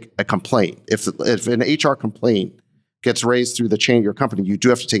can take a complaint. If an HR complaint gets raised through the chain of your company, you do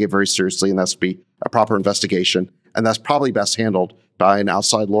have to take it very seriously, and that's to be a proper investigation. And that's probably best handled by an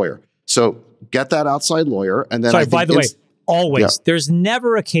outside lawyer. So get that outside lawyer. And then by the way, always, there's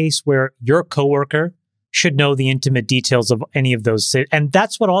never a case where your coworker should know the intimate details of any of those. And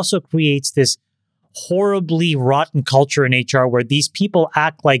that's what also creates this horribly rotten culture in HR where these people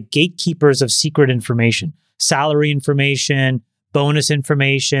act like gatekeepers of secret information, salary information, bonus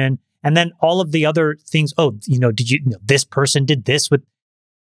information, and then all of the other things. Oh, did you know this person did this with?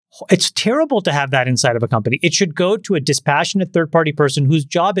 It's terrible to have that inside of a company. It should go to a dispassionate third-party person whose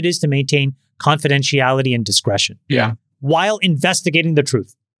job it is to maintain confidentiality and discretion. Yeah. While investigating the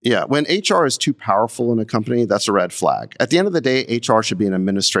truth. Yeah. When HR is too powerful in a company, that's a red flag. At the end of the day, HR should be an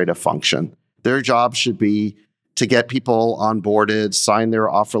administrative function. Their job should be to get people onboarded, sign their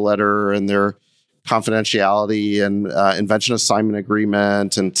offer letter and their confidentiality and invention assignment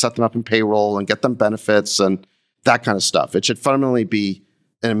agreement and set them up in payroll and get them benefits and that kind of stuff. It should fundamentally be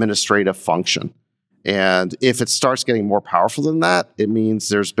an administrative function. And if it starts getting more powerful than that, it means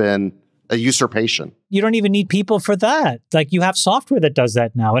there's been a usurpation. You don't even need people for that. Like you have software that does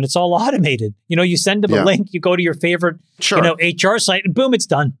that now and it's all automated. You send them a link, you go to your favorite HR site and boom, it's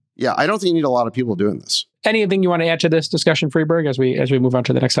done. Yeah, I don't think you need a lot of people doing this. Anything you want to add to this discussion, Freeberg, as we move on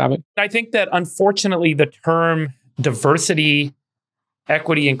to the next topic? I think that unfortunately the term diversity,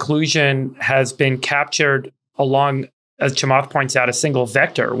 equity, inclusion has been captured along, as Chamath points out, a single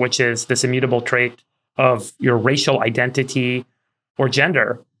vector, which is this immutable trait of your racial identity or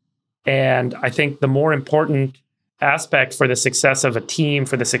gender. And I think the more important aspect for the success of a team,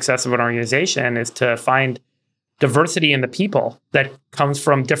 for the success of an organization, is to find diversity in the people that comes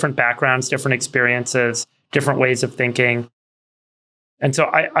from different backgrounds, different experiences, different ways of thinking. And so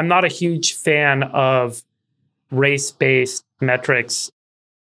I'm not a huge fan of race-based metrics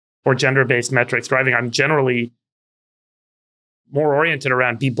or gender-based metrics driving. I'm generally more oriented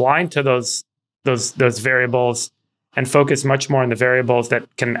around be blind to those variables and focus much more on the variables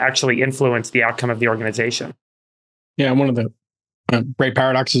that can actually influence the outcome of the organization. Yeah, one of the great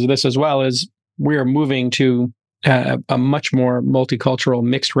paradoxes of this as well is we are moving to a much more multicultural,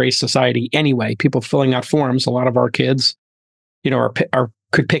 mixed race society anyway. People filling out forms, a lot of our kids,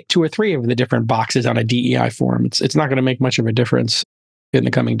 could pick 2 or 3 of the different boxes on a DEI form. It's not going to make much of a difference in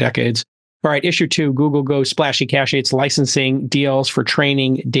the coming decades. All right, issue 2, Google goes splashy cash its licensing deals for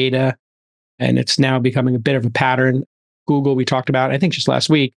training data, and it's now becoming a bit of a pattern. Google, we talked about, I think just last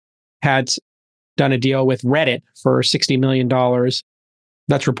week, had done a deal with Reddit for $60 million.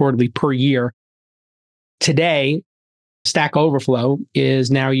 That's reportedly per year. Today, Stack Overflow is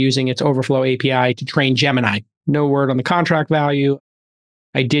now using its Overflow API to train Gemini. No word on the contract value.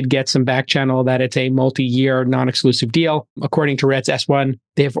 I did get some back channel that it's a multi-year non-exclusive deal. According to Reddit's S1,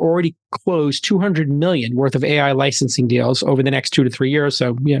 they have already closed $200 million worth of AI licensing deals over the next 2 to 3 years.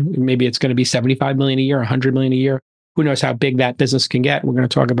 So maybe it's going to be $75 million a year, $100 million a year. Who knows how big that business can get? We're going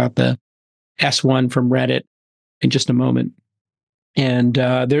to talk about the S1 from Reddit in just a moment. And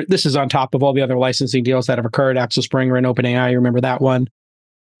this is on top of all the other licensing deals that have occurred. Axel Springer and OpenAI, you remember that one?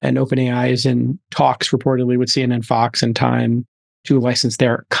 And OpenAI is in talks reportedly with CNN, Fox, and Time to license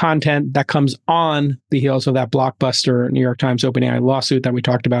their content. That comes on the heels of that blockbuster New York Times OpenAI lawsuit that we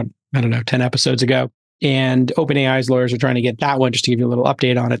talked about, 10 episodes ago. And OpenAI's lawyers are trying to get that one, just to give you a little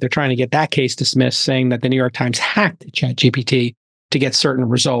update on it. They're trying to get that case dismissed, saying that the New York Times hacked ChatGPT to get certain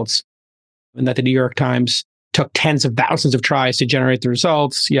results, and that the New York Times took tens of thousands of tries to generate the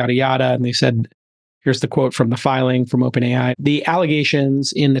results, yada, yada. And they said, here's the quote from the filing from OpenAI: "The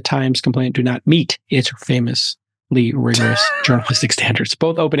allegations in the Times complaint do not meet its famously rigorous journalistic standards."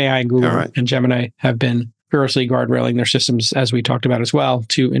 Both OpenAI and Google and Gemini have been furiously guardrailing their systems, as we talked about as well,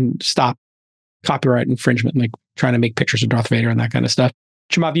 to stop copyright infringement, like trying to make pictures of Darth Vader and that kind of stuff.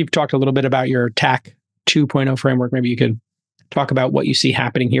 Chamath, you've talked a little bit about your TAC 2.0 framework. Maybe you could talk about what you see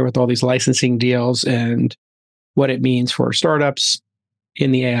happening here with all these licensing deals and what it means for startups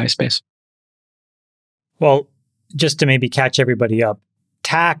in the AI space. Well, just to maybe catch everybody up,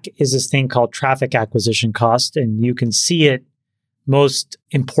 TAC is this thing called traffic acquisition cost, and you can see it most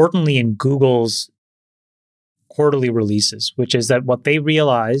importantly in Google's quarterly releases, which is that what they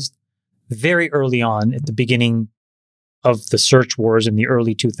realized very early on at the beginning of the search wars in the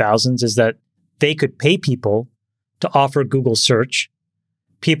early 2000s is that they could pay people to offer Google search.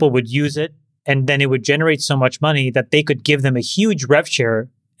 People would use it, and then it would generate so much money that they could give them a huge rev share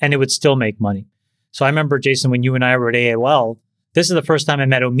and it would still make money. So I remember, Jason, when you and I were at AOL, this is the first time I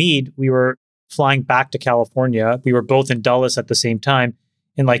met Omid. We were flying back to California. We were both in Dulles at the same time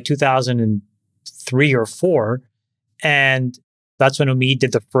in like 2003 or 4. And that's when Omid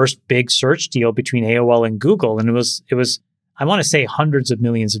did the first big search deal between AOL and Google. And it was, I want to say hundreds of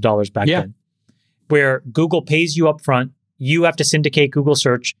millions of dollars back then, where Google pays you up front. You have to syndicate Google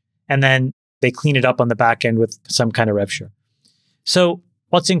search, and then they clean it up on the back end with some kind of rev share. So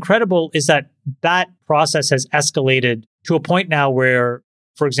what's incredible is that that process has escalated to a point now where,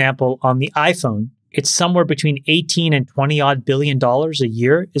 for example, on the iPhone, it's somewhere between 18 and 20 odd billion dollars a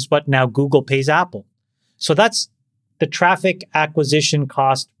year is what now Google pays Apple. So that's the traffic acquisition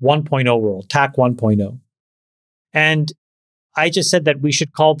cost 1.0 world, TAC 1.0. And I just said that we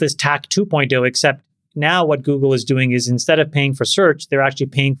should call this TAC 2.0, except now what Google is doing is instead of paying for search, they're actually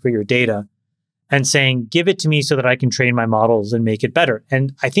paying for your data and saying, give it to me so that I can train my models and make it better.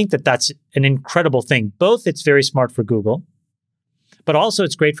 And I think that that's an incredible thing. Both it's very smart for Google, but also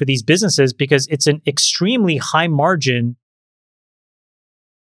it's great for these businesses because it's an extremely high margin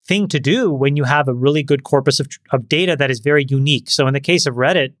thing to do when you have a really good corpus of data that is very unique. So in the case of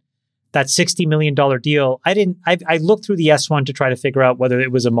Reddit, that $60 million deal, I looked through the S1 to try to figure out whether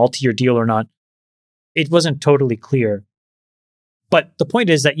it was a multi-year deal or not. It wasn't totally clear. But the point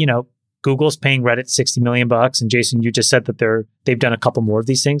is that, Google's paying Reddit $60 million. And Jason, you just said that they've done a couple more of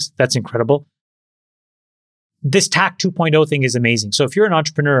these things. That's incredible. This TAC 2.0 thing is amazing. So if you're an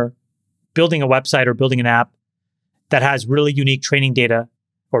entrepreneur building a website or building an app that has really unique training data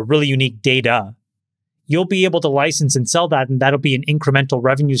or really unique data, you'll be able to license and sell that, and that'll be an incremental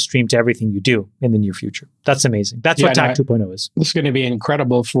revenue stream to everything you do in the near future. That's amazing. That's what TAC 2.0 is. This is going to be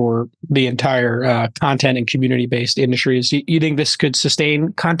incredible for the entire content and community-based industries. You think this could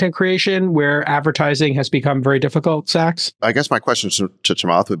sustain content creation where advertising has become very difficult, Sachs? I guess my question to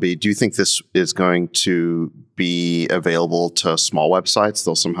Chamath would be, do you think this is going to be available to small websites?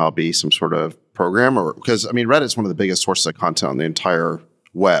 There'll somehow be some sort of program? Or because, I mean, Reddit's one of the biggest sources of content on the entire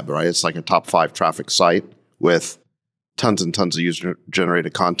web, right? It's like a top 5 traffic site with tons and tons of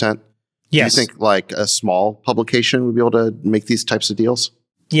user-generated content. Yes. Do you think like a small publication would be able to make these types of deals?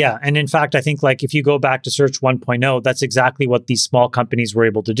 Yeah. And in fact, I think like if you go back to Search 1.0, that's exactly what these small companies were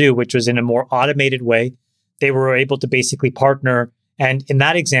able to do, which was in a more automated way. They were able to basically partner. And in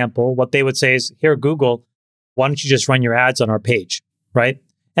that example, what they would say is, here, Google, why don't you just run your ads on our page, right?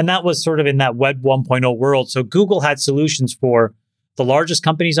 And that was sort of in that Web 1.0 world. So Google had solutions for the largest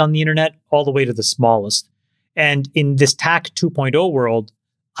companies on the internet all the way to the smallest. And in this TAC 2.0 world,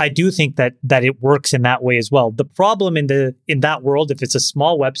 I do think that it works in that way as well. The problem in that world, if it's a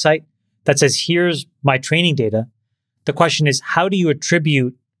small website that says, here's my training data, the question is, how do you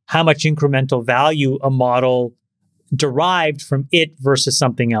attribute how much incremental value a model derived from it versus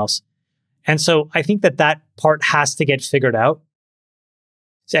something else? And so I think that part has to get figured out.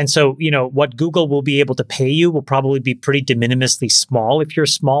 And so, what Google will be able to pay you will probably be pretty de minimisly small if you're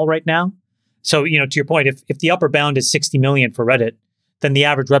small right now. So, to your point, if the upper bound is 60 million for Reddit, then the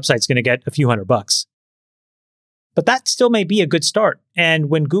average website's going to get a few $100. But that still may be a good start. And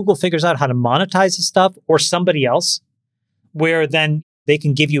when Google figures out how to monetize this stuff, or somebody else, where then they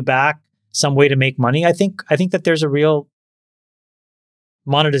can give you back some way to make money, I think that there's a real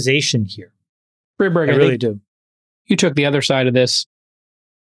monetization here. Friedberg, I really do. You took the other side of this,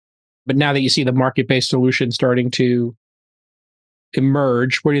 but now that you see the market-based solution starting to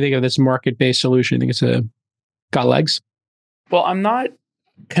emerge, what do you think of this market-based solution? You think it's got legs? Well, I'm not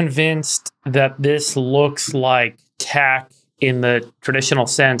convinced that this looks like TAC in the traditional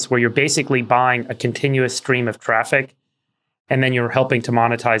sense, where you're basically buying a continuous stream of traffic and then you're helping to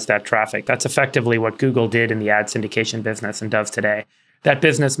monetize that traffic. That's effectively what Google did in the ad syndication business and does today. That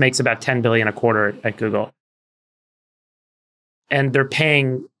business makes about $10 billion a quarter at Google. And they're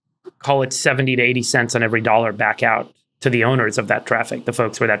paying, call it 70 to 80 cents on every dollar back out to the owners of that traffic, the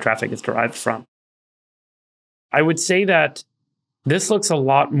folks where that traffic is derived from. I would say that this looks a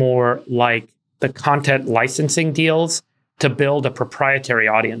lot more like the content licensing deals to build a proprietary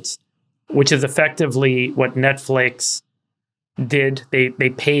audience, which is effectively what Netflix did. They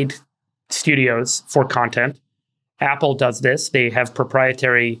paid studios for content. Apple does this. They have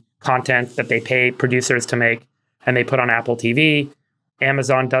proprietary content that they pay producers to make, and they put on Apple TV.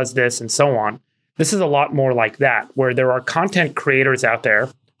 Amazon does this, and so on. This is a lot more like that, where there are content creators out there,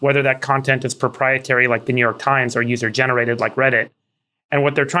 whether that content is proprietary like the New York Times or user-generated like Reddit. And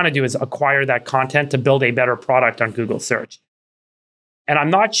what they're trying to do is acquire that content to build a better product on Google search. And I'm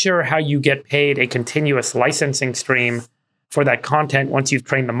not sure how you get paid a continuous licensing stream for that content once you've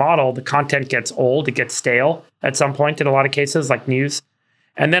trained the model. The content gets old, it gets stale at some point in a lot of cases, like news.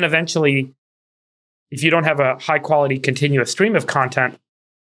 And then eventually, if you don't have a high quality continuous stream of content,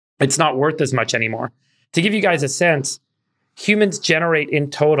 it's not worth as much anymore. To give you guys a sense, humans generate in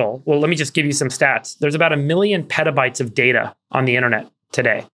total, well, let me just give you some stats. There's about 1 million petabytes of data on the internet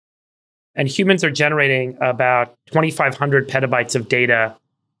today. And humans are generating about 2,500 petabytes of data,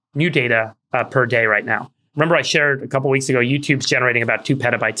 new data per day right now. Remember, I shared a couple of weeks ago, YouTube's generating about 2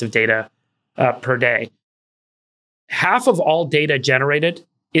 petabytes of data per day. Half of all data generated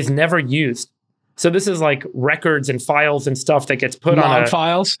is never used. So this is like records and files and stuff that gets put on log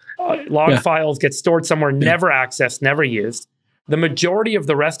files. Log files get stored somewhere, never accessed, never used. The majority of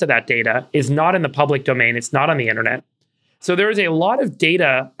the rest of that data is not in the public domain. It's not on the internet. So there is a lot of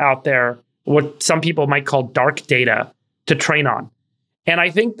data out there, what some people might call dark data, to train on. And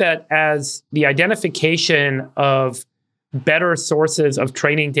I think that as the identification of better sources of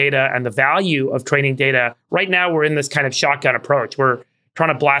training data and the value of training data, right now we're in this kind of shotgun approach. We're trying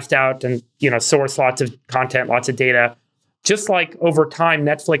to blast out and source lots of content, lots of data. Just like over time,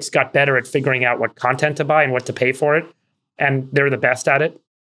 Netflix got better at figuring out what content to buy and what to pay for it, and they're the best at it.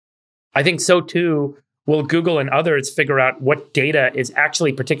 I think so too will Google and others figure out what data is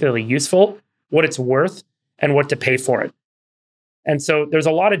actually particularly useful, what it's worth, and what to pay for it. And so there's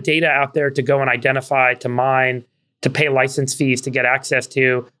a lot of data out there to go and identify, to mine, to pay license fees to get access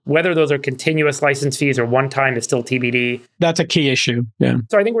to. Whether those are continuous license fees or one-time is still TBD. That's a key issue. Yeah.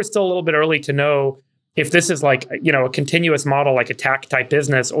 So I think we're still a little bit early to know if this is like, a continuous model like a TAC type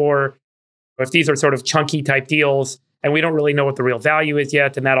business, or if these are sort of chunky type deals and we don't really know what the real value is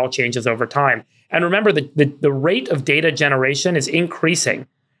yet, and that all changes over time. And remember, the rate of data generation is increasing.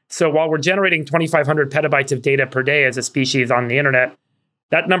 So while we're generating 2,500 petabytes of data per day as a species on the internet,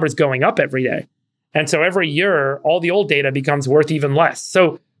 that number is going up every day. And so every year, all the old data becomes worth even less.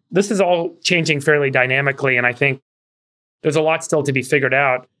 So this is all changing fairly dynamically, and I think there's a lot still to be figured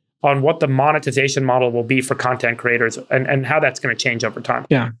out on what the monetization model will be for content creators and how that's going to change over time.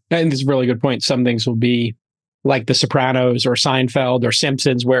 Yeah, and this is a really good point. Some things will be like The Sopranos or Seinfeld or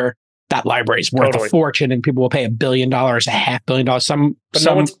Simpsons, where that library is worth a fortune and people will pay $1 billion, $500 million.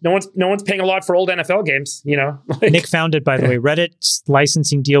 No one's paying a lot for old NFL games, you know. Nick found it, by the way. Reddit's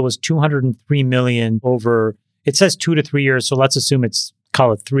licensing deal was $203 million over. It says 2 to 3 years, so let's assume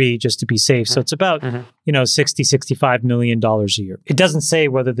call it 3 just to be safe. So it's about $60-65 million a year. It doesn't say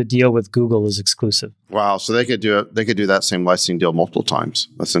whether the deal with Google is exclusive. Wow, so they could do it. They could do that same licensing deal multiple times.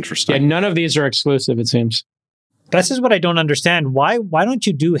 That's interesting. Yeah, none of these are exclusive, it seems. This is what I don't understand. Why don't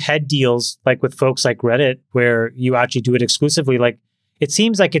you do head deals like with folks like Reddit, where you actually do it exclusively? Like, it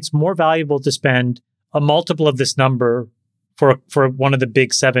seems like it's more valuable to spend a multiple of this number for one of the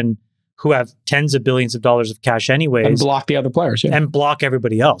big 7 who have tens of billions of dollars of cash anyways. And block the other players. Yeah. And block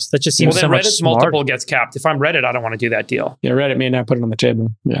everybody else. That just seems so much Reddit's smarter. multiple gets capped. If I'm Reddit, I don't want to do that deal. Yeah, Reddit may not put it on the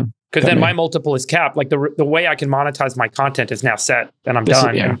table. Yeah. Because then my multiple is capped. Like the way I can monetize my content is now set, and I'm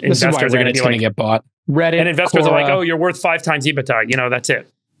done. And this is why Reddit's going to get bought. Reddit, and investors are like, oh, you're worth 5 times EBITDA. You know, that's it.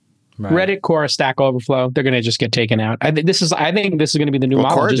 Right. Reddit, Quora, Stack Overflow, they're going to just get taken out. I think this is going to be the new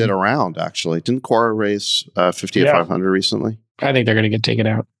model. Quora did a round, actually. Didn't Quora raise 50 at 500 recently? I think they're going to get taken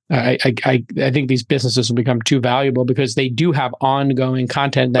out. I think these businesses will become too valuable because they do have ongoing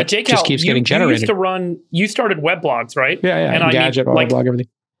content that just keeps getting generated. You started web blogs, right? Yeah. And Gadget, Autoblog, everything.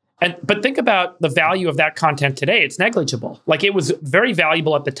 But think about the value of that content today. It's negligible. Like, it was very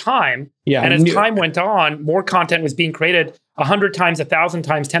valuable at the time. Yeah, and as time went on, more content was being created 100 times, 1,000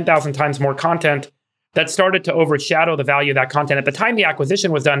 times, 10,000 times more content that started to overshadow the value of that content. At the time the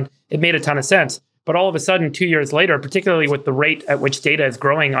acquisition was done, it made a ton of sense. But all of a sudden, 2 years later, particularly with the rate at which data is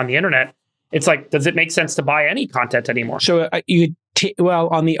growing on the internet, it's like, does it make sense to buy any content anymore? So well,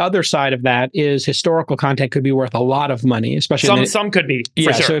 on the other side of that is historical content could be worth a lot of money, especially some could be.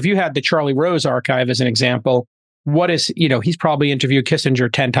 Yeah. For sure. So if you had the Charlie Rose archive as an example, he's probably interviewed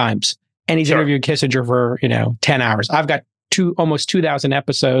Kissinger 10 times, and he's interviewed Kissinger for 10 hours. I've got almost 2,000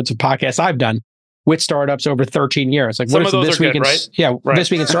 episodes of podcasts I've done with startups over 13 years. Like, some of those are good, right? Yeah, right. This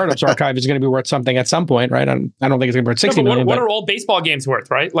Week in Startups archive is going to be worth something at some point, right? I don't think it's going to be worth 60 million. What are old baseball games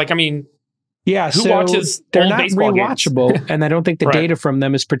worth, right? Like, I mean, yeah, who watches they're old not baseball rewatchable, games? and I don't think the data from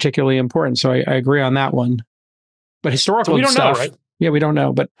them is particularly important. So I agree on that one. But historical we don't stuff, know, right? Yeah, we don't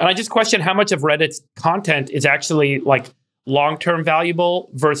know. But and I just question how much of Reddit's content is actually like long-term valuable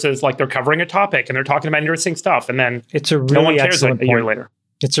versus like they're covering a topic and they're talking about interesting stuff, and then it's a really no one cares excellent a year later.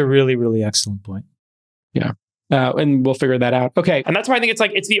 It's a really, really excellent point. Yeah. And we'll figure that out. Okay. And that's why I think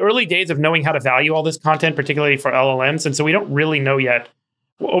it's the early days of knowing how to value all this content, particularly for LLMs. And so we don't really know yet.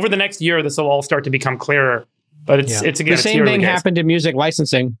 Over the next year, this will all start to become clearer. But it's again, the same thing happened in music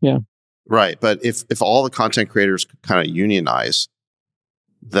licensing. Yeah. Right. But if all the content creators could kind of unionize,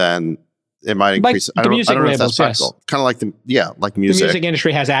 then it might increase. Like I don't know if that's practical. Kind of like like music. The music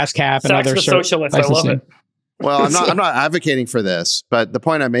industry has ASCAP and other socialists. I love it. Well, I'm not advocating for this, but the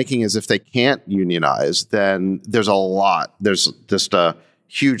point I'm making is if they can't unionize, then there's just a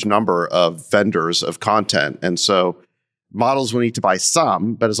huge number of vendors of content. And so models will need to buy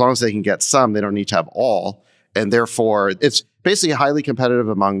some, but as long as they can get some, they don't need to have all. And therefore, it's basically highly competitive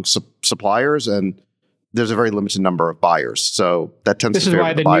among suppliers, and there's a very limited number of buyers. So that tends to favor the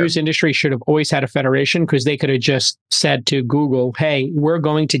buyer. This is why the news industry should have always had a federation, because they could have just said to Google, hey, we're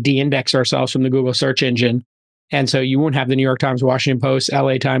going to de-index ourselves from the Google search engine. And so you won't have the New York Times, Washington Post,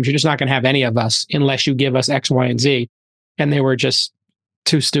 LA Times. You're just not going to have any of us unless you give us X, Y, and Z. And they were just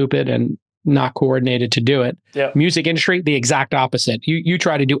too stupid and not coordinated to do it. Yeah. Music industry, the exact opposite. You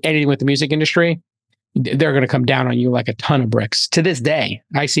try to do anything with the music industry, they're going to come down on you like a ton of bricks. To this day,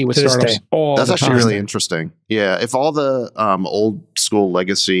 I see with startups all the time. That's actually really interesting. Yeah. If all the old school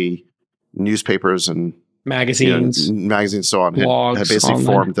legacy newspapers and magazines so on had basically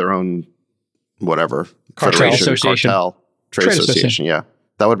formed their own whatever trade association. Yeah,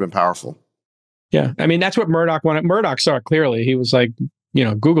 that would have been powerful. Yeah, I mean that's what Murdoch wanted. Murdoch saw it clearly. He was like,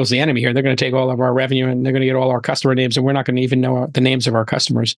 Google's the enemy here. They're going to take all of our revenue and they're going to get all our customer names, and we're not going to even know the names of our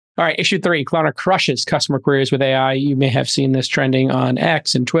customers. All right, issue 3: Klarna crushes customer queries with AI. You may have seen this trending on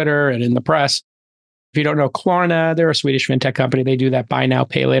X and Twitter and in the press. If you don't know Klarna, they're a Swedish fintech company. They do that buy now,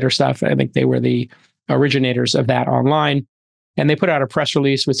 pay later stuff. I think they were the originators of that online. And they put out a press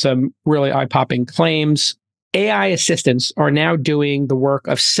release with some really eye-popping claims AI assistants are now doing the work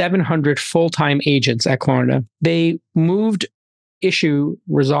of 700 full-time agents at Klarna. They moved issue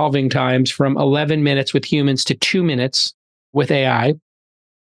resolving times from 11 minutes with humans to 2 minutes with AI.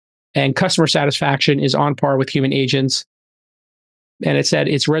 And customer satisfaction is on par with human agents. And it said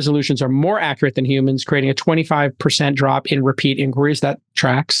its resolutions are more accurate than humans, creating a 25% drop in repeat inquiries. That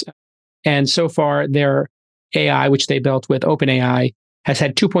tracks. And so far, their AI, which they built with OpenAI, has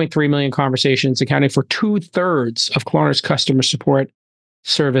had 2.3 million conversations, accounting for 2/3 of Klarna's customer support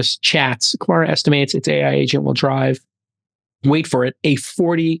service chats. Klarna estimates its AI agent will drive, wait for it, a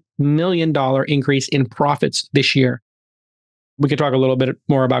 $40 million increase in profits this year. We could talk a little bit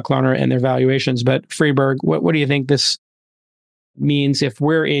more about Klarna and their valuations, but Freeberg, what do you think this means if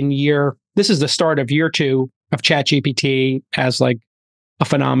we're this is the start of year 2 of ChatGPT as like a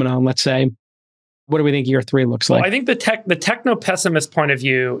phenomenon, let's say. What do we think year 3 looks like? Well, I think the techno-pessimist point of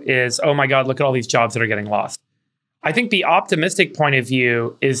view is, oh my God, look at all these jobs that are getting lost. I think the optimistic point of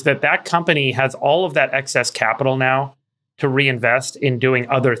view is that company has all of that excess capital now to reinvest in doing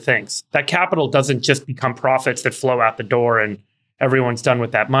other things. That capital doesn't just become profits that flow out the door and everyone's done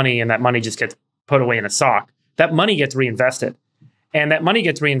with that money and that money just gets put away in a sock. That money gets reinvested. And that money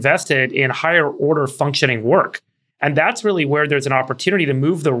gits reinvested in higher order functioning work. And that's really where there's an opportunity to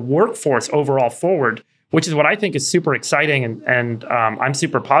move the workforce overall forward, which is what I think is super exciting and I'm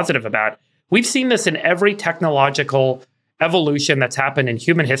super positive about. We've seen this in every technological evolution that's happened in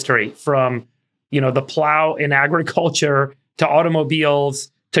human history, from the plow in agriculture to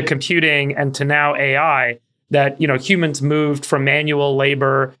automobiles to computing and to now AI, that humans moved from manual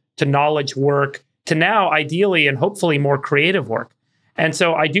labor to knowledge work to now ideally and hopefully more creative work. And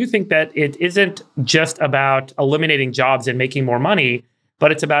so I do think that it isn't just about eliminating jobs and making more money,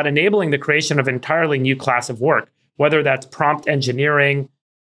 but it's about enabling the creation of an entirely new class of work, whether that's prompt engineering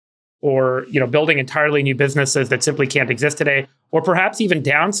or building entirely new businesses that simply can't exist today, or perhaps even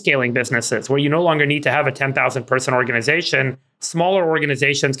downscaling businesses where you no longer need to have a 10,000 person organization. Smaller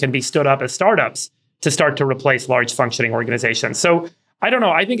organizations can be stood up as startups to start to replace large functioning organizations. So I don't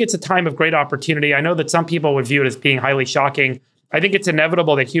know. I think it's a time of great opportunity. I know that some people would view it as being highly shocking. I think it's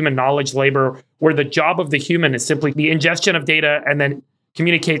inevitable that human knowledge labor, where the job of the human is simply the ingestion of data and then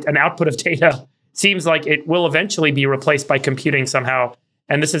communicate an output of data, seems like it will eventually be replaced by computing somehow.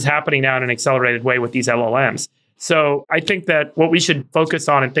 And this is happening now in an accelerated way with these LLMs. So I think that what we should focus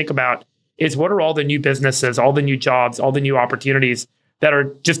on and think about is, what are all the new businesses, all the new jobs, all the new opportunities that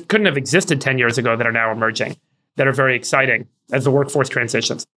are just couldn't have existed 10 years ago that are now emerging, that are very exciting as the workforce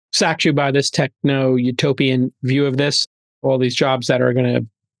transitions. Sacked you by this techno-utopian view of this. All these jobs that are going to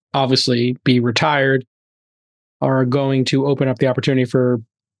obviously be retired are going to open up the opportunity for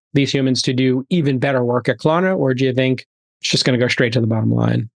these humans to do even better work at Klarna? Or do you think it's just going to go straight to the bottom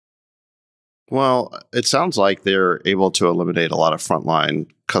line? Well, it sounds like they're able to eliminate a lot of frontline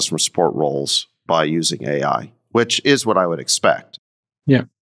customer support roles by using AI, which is what I would expect. Yeah.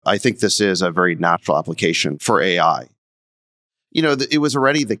 I think this is a very natural application for AI. It was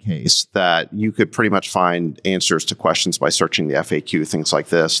already the case that you could pretty much find answers to questions by searching the FAQ, things like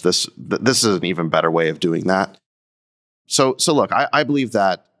this. This is an even better way of doing that. So look, I believe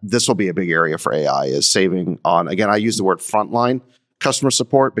that this will be a big area for AI, is saving on, again, I use the word frontline customer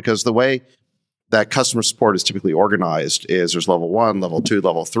support, because the way that customer support is typically organized is there's level 1, level 2,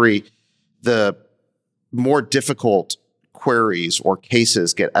 level 3. The more difficult queries or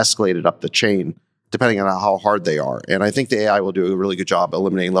cases get escalated up the chain depending on how hard they are. And I think the AI will do a really good job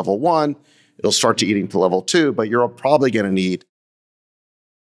eliminating level 1. It'll start to eating to level 2, but you're probably going to need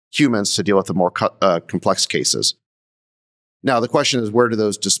humans to deal with the more complex cases. Now, the question is, where do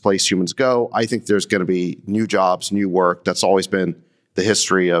those displaced humans go? I think there's going to be new jobs, new work. That's always been the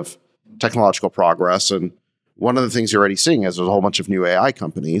history of technological progress. And one of the things you're already seeing is there's a whole bunch of new AI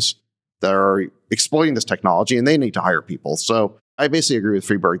companies that are exploiting this technology, and they need to hire people. So I basically agree with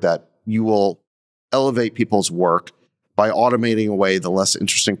Freeberg that you will elevate people's work by automating away the less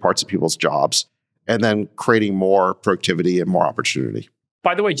interesting parts of people's jobs and then creating more productivity and more opportunity.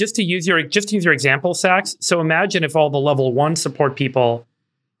 By the way, just to use your example, Sachs, so imagine if all the level 1 support people,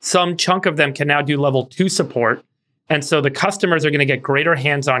 some chunk of them can now do level 2 support. And so the customers are going to get greater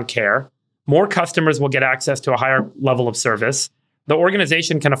hands-on care. More customers will get access to a higher level of service. The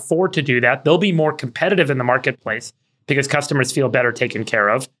organization can afford to do that. They'll be more competitive in the marketplace because customers feel better taken care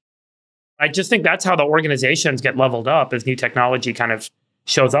of. I just think that's how the organizations get leveled up as new technology kind of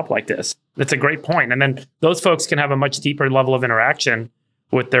shows up like this. That's a great point. And then those folks can have a much deeper level of interaction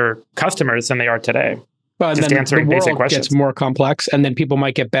with their customers than they are today. Well, just then answering the basic world questions. gets more complex, and then people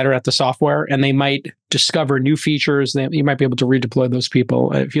might get better at the software, and they might discover new features that you might be able to redeploy those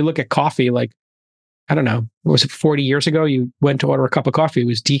people. If you look at coffee, like I don't know, what was it, 40 years ago? You went to order a cup of coffee. It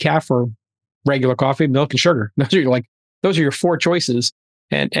was decaf or regular coffee, milk and sugar. Those are your four choices.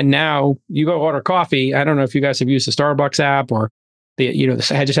 And now you go order coffee. I don't know if you guys have used the Starbucks app or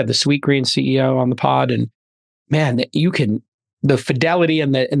I just had the Sweet Green CEO on the pod, and man, the fidelity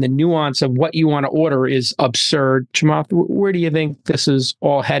and the nuance of what you want to order is absurd. Chamath, where do you think this is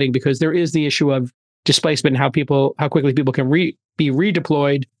all heading? Because there is the issue of displacement, how quickly people can be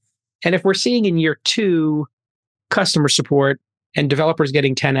redeployed. And if we're seeing in year 2 customer support and developers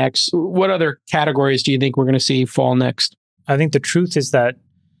getting 10x, what other categories do you think we're going to see fall next? I think the truth is that,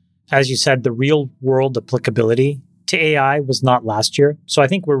 as you said, the real world applicability to AI was not last year. So I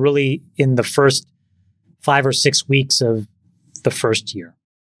think we're really in the first 5 or 6 weeks of the first year.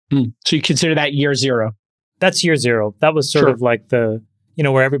 So you consider that year 0? That's year 0. That was sort of like where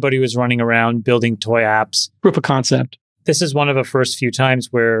everybody was running around building toy apps. Proof of concept. This is one of the first few times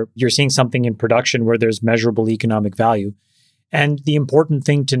where you're seeing something in production where there's measurable economic value. And the important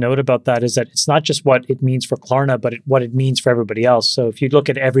thing to note about that is that it's not just what it means for Klarna, but what it means for everybody else. So if you look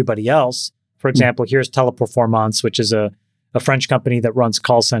at everybody else, for example, here's Teleperformance, which is a French company that runs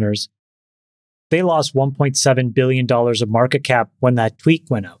call centers. They lost $1.7 billion of market cap when that tweet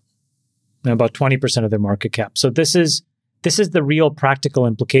went out, and about 20% of their market cap. So this is the real practical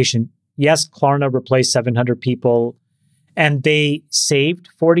implication. Yes, Klarna replaced 700 people and they saved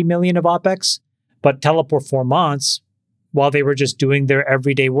 40 million of OpEx, but Teleperformance, while they were just doing their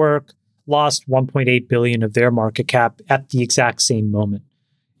everyday work, lost 1.8 billion of their market cap at the exact same moment.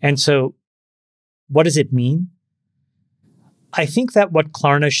 And so what does it mean? I think that what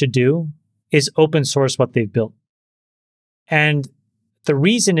Klarna should do is open source what they've built. And the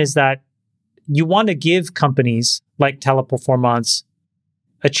reason is that you want to give companies like Teleperformance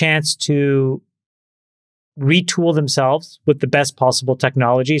a chance to retool themselves with the best possible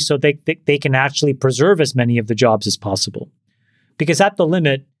technology so they can actually preserve as many of the jobs as possible. Because at the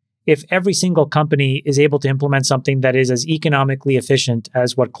limit, if every single company is able to implement something that is as economically efficient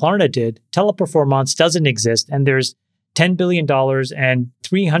as what Klarna did, Teleperformance doesn't exist, and there's $10 billion and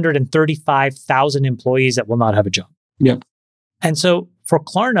 335,000 employees that will not have a job. Yep. And so for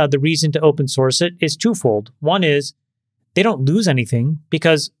Klarna, the reason to open source it is twofold. One is they don't lose anything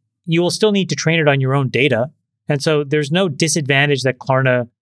because you will still need to train it on your own data. And so there's no disadvantage that Klarna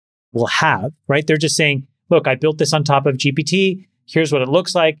will have, right? They're just saying, look, I built this on top of GPT. Here's what it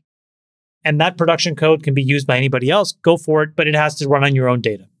looks like. And that production code can be used by anybody else. Go for it, but it has to run on your own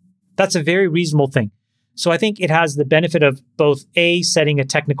data. That's a very reasonable thing. So I think it has the benefit of both A, setting a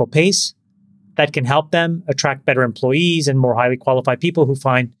technical pace that can help them attract better employees and more highly qualified people who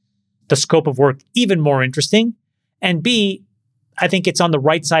find the scope of work even more interesting. And B, I think it's on the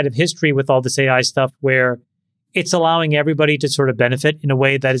right side of history with all this AI stuff where it's allowing everybody to sort of benefit in a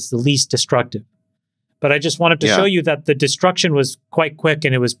way that is the least destructive. But I just wanted to show you that the destruction was quite quick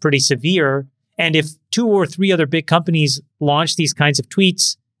and it was pretty severe. And if 2 or 3 other big companies launch these kinds of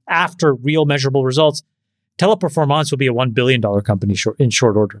tweets after real measurable results, Teleperformance will be a $1 billion company in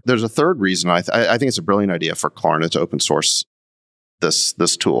short order. There's a third reason I think it's a brilliant idea for Klarna to open source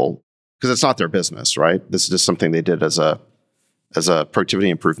this tool, because it's not their business, right? This is just something they did as a productivity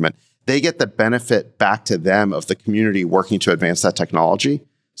improvement. They get the benefit back to them of the community working to advance that technology.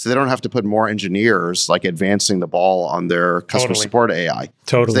 So they don't have to put more engineers like advancing the ball on their customer support AI.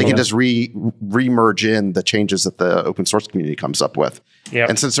 Totally. They can just re-merge in the changes that the open source community comes up with. Yep.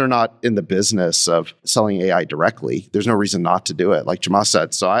 And since they're not in the business of selling AI directly, there's no reason not to do it, like Chamath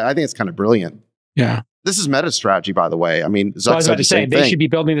said. So I think it's kind of brilliant. Yeah. This is Meta's strategy, by the way. I mean, Zuck I was said about the to say, same they thing. should be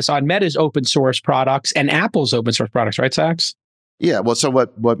building this on Meta's open source products and Apple's open source products, right, Sachs? Yeah. Well, so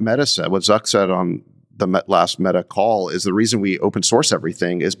what Meta said, what Zuck said on the last Meta call is the reason we open source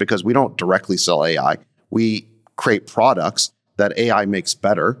everything is because we don't directly sell AI. We create products that AI makes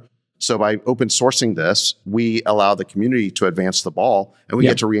better. So by open sourcing this, we allow the community to advance the ball and we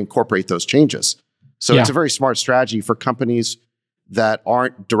get to reincorporate those changes. So it's a very smart strategy for companies that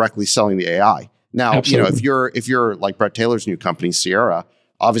aren't directly selling the AI. Now, Absolutely. if you're like Brett Taylor's new company, Sierra,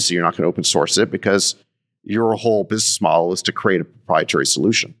 obviously you're not going to open source it because your whole business model is to create a proprietary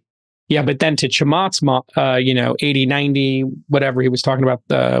solution. Yeah, but then to Chamath's, 80, 90, whatever he was talking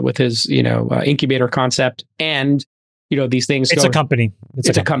about with his, incubator concept and, these things. It's a company.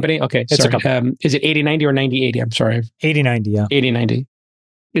 It's a company? Okay, It's sorry. a company. Is it 80-90 or 90-80? I'm sorry. 80-90, yeah. 80-90.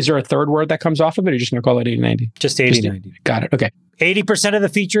 Is there a third word that comes off of it or are you just going to call it 80-90? Just 80-90. Got it. Okay. 80% of the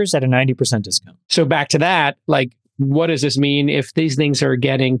features at a 90% discount. So back to that, like, what does this mean if these things are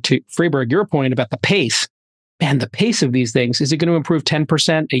getting to, Freeberg, your point about the pace? Man, the pace of these things, is it going to improve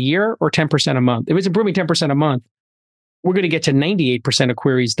 10% a year or 10% a month? If it's improving 10% a month, we're going to get to 98% of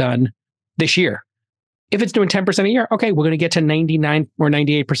queries done this year. If it's doing 10% a year, okay, we're going to get to 99 or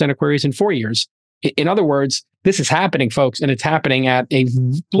 98% of queries in 4 years. In other words, this is happening, folks, and it's happening at a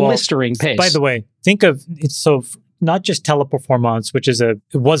blistering pace. By the way, think of it's so not just Teleperformance, which is it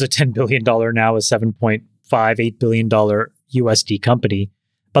was a $10 billion, now a $7.58 billion USD company.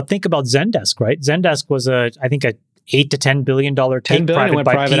 But think about Zendesk, right? Zendesk was I think a $8 to $10 billion take private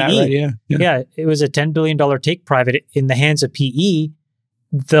by PE. Outright, yeah, it was a $10 billion take private in the hands of PE.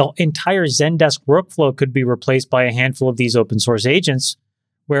 The entire Zendesk workflow could be replaced by a handful of these open source agents,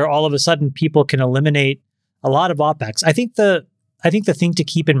 where all of a sudden people can eliminate a lot of OpEx. I think the thing to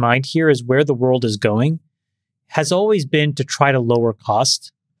keep in mind here is where the world is going has always been to try to lower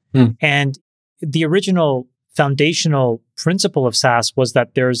cost. And the original foundational principle of SaaS was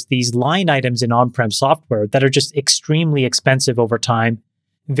that there's these line items in on-prem software that are just extremely expensive over time,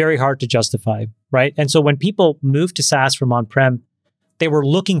 very hard to justify, right? And so when people moved to SaaS from on-prem, they were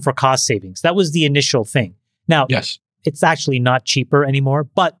looking for cost savings. That was the initial thing. Now, yes, it's actually not cheaper anymore,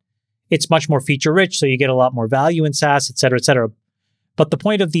 but it's much more feature rich. So you get a lot more value in SaaS, et cetera, et cetera. But the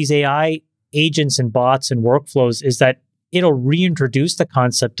point of these AI agents and bots and workflows is that it'll reintroduce the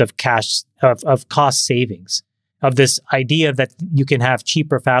concept of cost savings, of this idea that you can have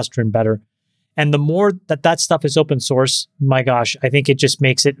cheaper, faster, and better. And the more that stuff is open source, my gosh, I think it just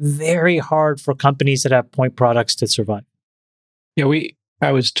makes it very hard for companies that have point products to survive. Yeah,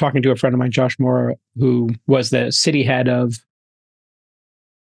 I was talking to a friend of mine, Josh Moore, who was the city head of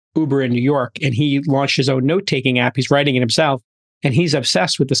Uber in New York, and he launched his own note-taking app. He's writing it himself, and he's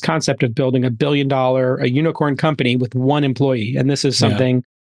obsessed with this concept of building a a unicorn company with one employee. And this is something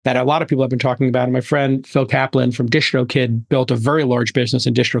that a lot of people have been talking about. And my friend Phil Kaplan from DistroKid built a very large business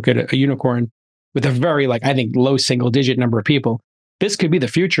in DistroKid, a unicorn with a very, I think, low single-digit number of people. This could be the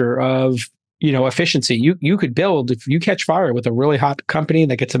future of efficiency. You could build, if you catch fire with a really hot company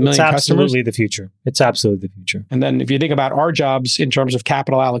that gets 1 million customers. It's absolutely the future. It's absolutely the future. And then if you think about our jobs in terms of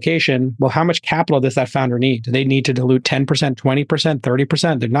capital allocation, well, how much capital does that founder need? Do they need to dilute 10%, 20%,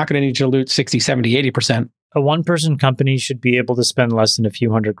 30%? They're not going to need to dilute 60, 70, 80%. A one-person company should be able to spend less than a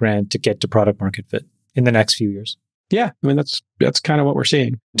few $100,000 to get to product market fit in the next few years. Yeah, I mean, that's kind of what we're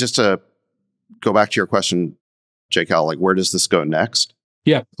seeing. Just to go back to your question, Jato, where does this go next?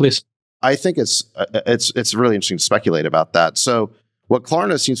 Yeah, please. I think it's really interesting to speculate about that. So what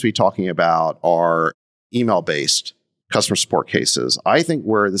Klarna seems to be talking about are email-based customer support cases. I think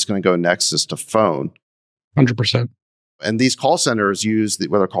where this is going to go next is to phone. 100%. And these call centers use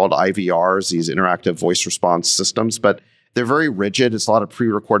what are called IVRs, these interactive voice response systems, but they're very rigid. It's a lot of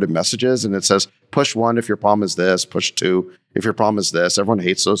pre-recorded messages, and it says, push 1 if your problem is this, push 2 if your problem is this. Everyone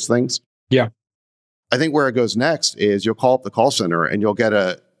hates those things. Yeah. I think where it goes next is you'll call up the call center and you'll get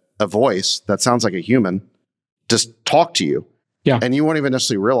a voice that sounds like a human just talk to you. Yeah. And you won't even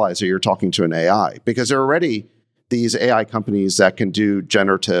necessarily realize that you're talking to an AI, because there are already these AI companies that can do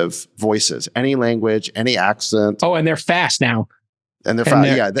generative voices, any language, any accent. Oh, and they're fast now. And they're fast.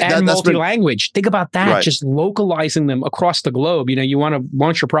 Yeah. And multi-language. Think about that. Right. Just localizing them across the globe. You want to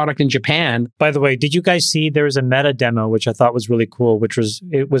launch your product in Japan. By the way, did you guys see there was a meta demo, which I thought was really cool,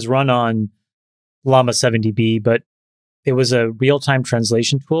 it was run on Llama 70B, but it was a real-time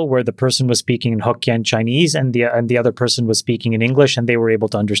translation tool where the person was speaking in Hokkien Chinese and the other person was speaking in English, and they were able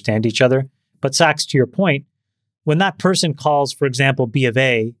to understand each other. But Sachs, to your point, when that person calls, for example, B of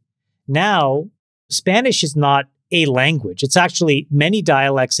A, now Spanish is not a language. It's actually many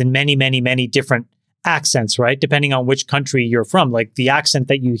dialects and many, many, many different accents, right? Depending on which country you're from. Like the accent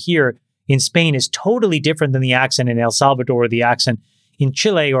that you hear in Spain is totally different than the accent in El Salvador or the accent in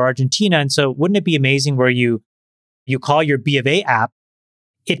Chile or Argentina. And so wouldn't it be amazing where you call your B of A app,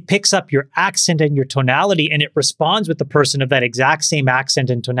 it picks up your accent and your tonality, and it responds with the person of that exact same accent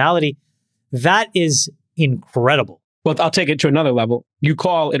and tonality. That is incredible. Well, I'll take it to another level. You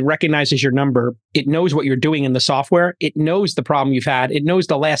call, it recognizes your number. It knows what you're doing in the software. It knows the problem you've had. It knows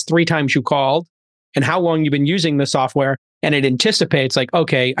the last 3 times you called and how long you've been using the software. And it anticipates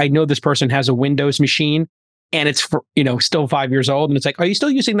okay, I know this person has a Windows machine and it's still 5 years old. And it's are you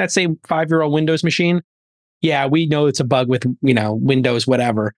still using that same 5-year-old Windows machine? Yeah, we know it's a bug with, Windows,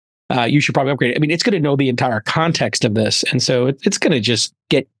 whatever. You should probably upgrade it. I mean, it's going to know the entire context of this. And so it's going to just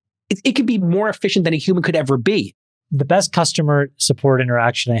it could be more efficient than a human could ever be. The best customer support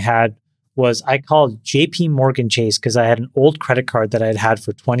interaction I had was I called JP Morgan Chase because I had an old credit card that I had had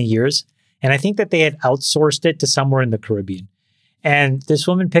for 20 years. And I think that they had outsourced it to somewhere in the Caribbean. And this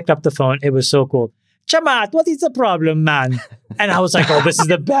woman picked up the phone. It was so cool. Chamat, what is the problem, man? And I was like, oh, this is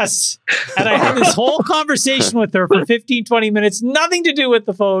the best. And I had this whole conversation with her for 15, 20 minutes, nothing to do with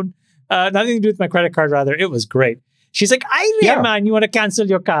the phone, nothing to do with my credit card, rather. It was great. She's like, Irene, man, you want to cancel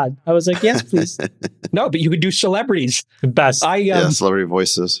your card? I was like, yes, please. No, but you could do celebrities. The best. Yeah, celebrity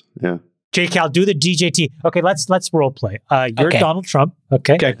voices. Yeah. Cal, do the DJT. Okay, let's role play. You're Okay. Donald Trump.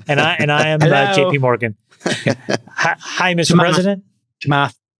 Okay. And I am JP Morgan. Hi, Mr. President.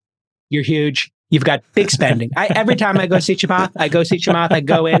 Chamath, you're huge. You've got big spending. Every time I go see Chamath, I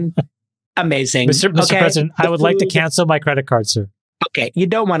go in. Amazing. Mr. President, I would like to cancel my credit card, sir. Okay, you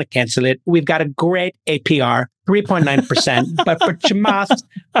don't want to cancel it. We've got a great APR, 3.9%. But for Chamath,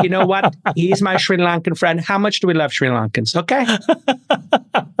 you know what? He's my Sri Lankan friend. How much do we love Sri Lankans? Okay?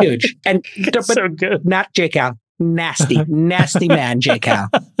 Huge. And but So good. not J. Cal. Nasty man, J. Cal.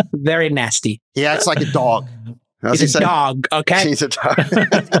 Very nasty. He acts like a dog. He's a dog, okay? He's a dog.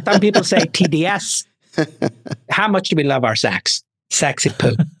 Some people say TDS. How much do we love our Saks? Sexy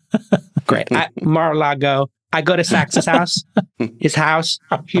poo. Great. Mar-a-Lago. I go to Saks' house. His house,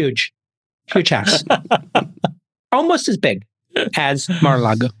 huge. Huge house. Almost as big as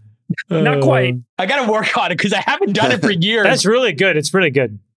Mar-a-Lago. Not quite. I got to work on it because I haven't done it for years. That's really good. It's really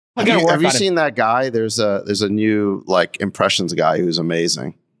good. I gotta work Have you on it. seen that guy? There's a new like impressions guy who's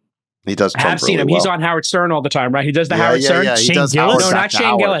amazing. He does. I have seen him. Really He's well. on Howard Stern all the time, right? He does the Howard Stern. Yeah, he Shane does Gillis? Howard No, back not to Shane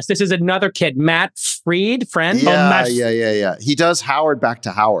Howard. Gillis. This is another kid, Matt Fried, friend. Yeah, yeah. He does Howard back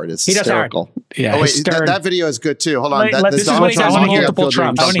to Howard. It's He does Howard. hysterical. Yeah, Oh wait, Stern. that video is good too. Hold on. Wait, this is Donald what he Trump does. I wanna hear multiple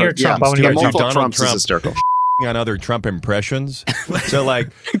Trump. I wanna hear Trump. I wanna Yeah, hear multiple Donald Trumps is Trump. hysterical. On other Trump impressions. So like,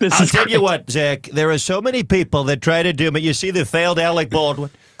 This I'll is tell you what, Zach, there are so many people that try to do it. You see the failed Alec Baldwin?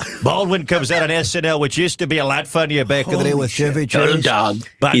 Baldwin comes out on SNL, which used to be a lot funnier back in the day with Chevy Chase. dog.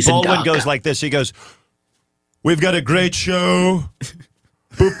 But He's a Baldwin dog. goes like this. He goes, "We've got a great show.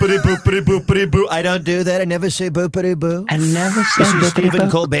 Boopity boopity boopity boo." I don't do that. I never say boopity boo. I never This said is boopity Stephen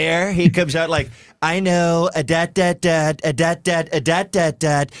boo. Colbert. He comes out like, "I know a dat dat dat a dat dat a dat dat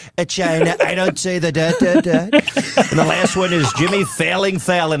dat a China." I don't say the dat dat dat. And the last one is Jimmy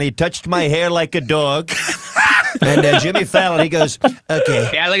Fallon. He touched my hair like a dog. And Jimmy Fallon, he goes, "Okay,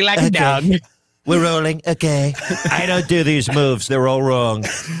 Yeah, look like a dog. we're rolling. Okay, I don't do these moves. They're all wrong."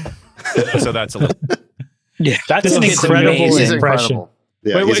 so that's a little. Yeah, That's an kid's incredible amazing. He's impression. incredible.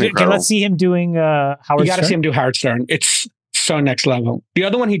 Yeah, Wait, he's can incredible. let's see him doing Howard You got to Stern? see him do Howard Stern. It's so next level. The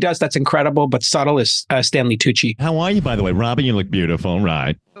other one he does that's incredible but subtle is Stanley Tucci. How are you, by the way? Robin, you look beautiful,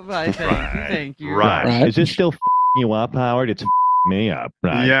 right? Right, thank you. Right. Is this still you up, Howard? It's me up,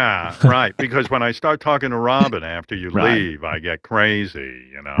 right? Yeah, right. Because when I start talking to Robin after you Right. leave, I get crazy,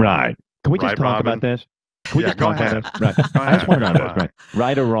 you know. Right. Can we just Right, talk Robin? about this? Can we Yeah, just go talk about ahead. this? Right. Go I just want to know ahead. this, right?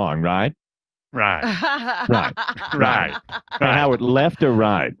 Right or wrong, right? Right, Right. right, Hey, Howard, left or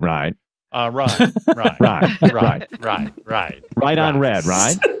right? Right. right, right, Right. right. Right on red,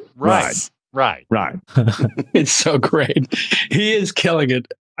 right? Right. Right. It's so great. He is killing it.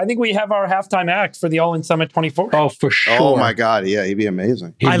 I think we have our halftime act for the All In Summit 24. Oh, for sure. Oh my God, yeah, he'd be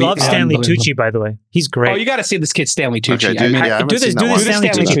amazing. He'd I be love Stanley unbelievable. Tucci, by the way. He's great. Oh, you got to see this kid, Stanley Tucci. Okay, dude, yeah, I haven't do seen this, that do one. this, Stanley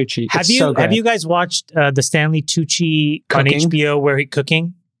Stanley Tucci. Tucci. It's so Have great. you guys watched the Stanley Tucci on Cooking? HBO where he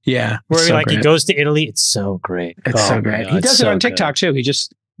cooking? Yeah. Where it's he so like he great. goes to Italy. It's so great. It's Oh so my great. God, He it's does it so on good. TikTok too. He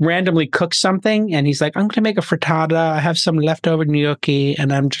just randomly cooks something and he's like, I'm going to make a frittata. I have some leftover gnocchi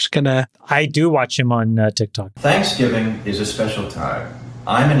and I'm just going to. I do watch him on TikTok. Thanksgiving is a special time.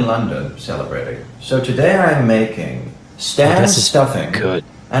 I'm in London celebrating. So today I'm making Stan's this is stuffing good.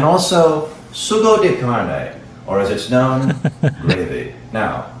 and also sugo di carne, or as it's known, gravy.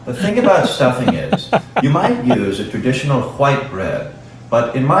 Now, the thing about stuffing is you might use a traditional white bread,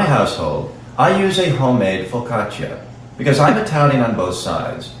 but in my household, I use a homemade focaccia because I'm Italian on both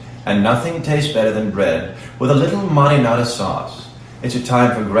sides, and nothing tastes better than bread with a little marinara sauce. It's a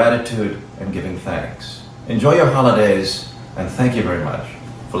time for gratitude and giving thanks. Enjoy your holidays, and thank you very much.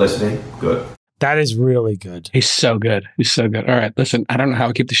 Felicity, good. That is really good. He's so good. He's so good. All right. Listen, I don't know how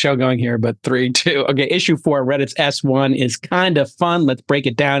I keep the show going here, but 3, 2. Okay. Issue 4, Reddit's S1 is kind of fun. Let's break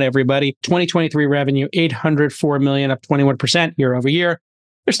it down, everybody. 2023 revenue, $804 million, up 21% year over year.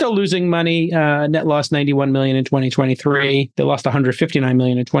 They're still losing money. Net loss, $91 million in 2023. They lost $159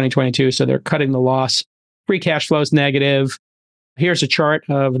 million in 2022. So they're cutting the loss. Free cash flow is negative. Here's a chart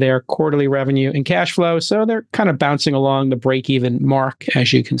of their quarterly revenue and cash flow. So they're kind of bouncing along the break-even mark,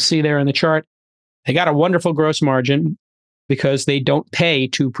 as you can see there in the chart. They got a wonderful gross margin because they don't pay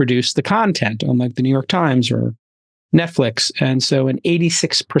to produce the content, unlike the New York Times or Netflix. And so an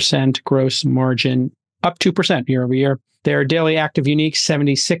 86% gross margin, up 2% year over year. Their daily active unique,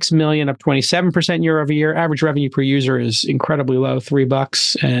 76 million, up 27% year over year. Average revenue per user is incredibly low,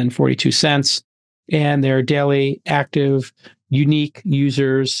 $3.42. And their daily active unique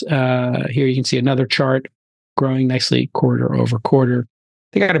users, here you can see another chart growing nicely quarter over quarter.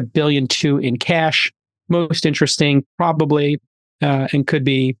 They got $1.2 billion in cash. most interesting, probably, and could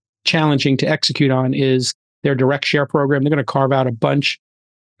be challenging to execute on is their direct share program. They're going to carve out a bunch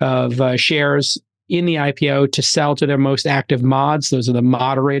of shares in the IPO to sell to their most active mods. Those are the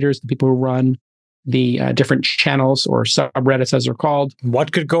moderators, the people who run the different channels or subreddits, as they're called.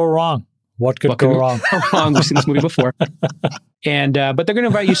 What could go wrong? What could go wrong? We've seen this movie before. And but they're going to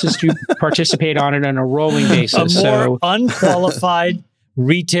invite users to participate on it on a rolling basis. A more unqualified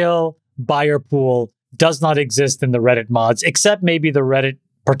retail buyer pool does not exist in the Reddit mods, except maybe the Reddit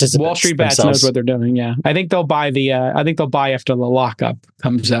participants. Wall Street Bets knows what they're doing. Yeah, I think they'll buy after the lockup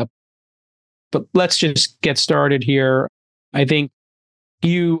comes up. But let's just get started here. I think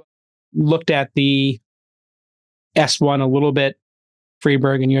you looked at the S1 a little bit,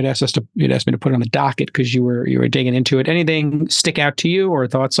 Friedberg, and you'd asked me to put it on the docket because you were digging into it. Anything stick out to you or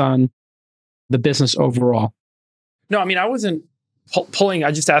thoughts on the business overall? No, I mean, I wasn't pulling.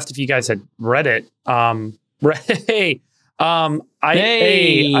 I just asked if you guys had read it. Hey, I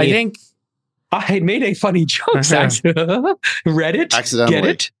think I made a funny joke. Read it? Accidentally. Get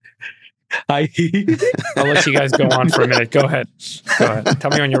it? I'll let you guys go on for a minute. Go ahead.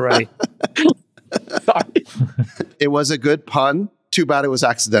 Tell me when you're ready. Sorry. It was a good pun. Too bad it was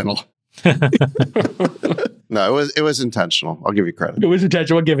accidental. No, it was intentional. I'll give you credit. It was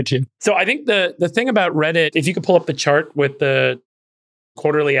intentional. I'll give it to you. So I think the thing about Reddit, if you could pull up the chart with the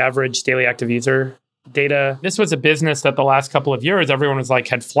quarterly average daily active user data, this was a business that the last couple of years, everyone was like,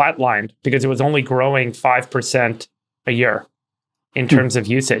 had flatlined because it was only growing 5% a year in terms of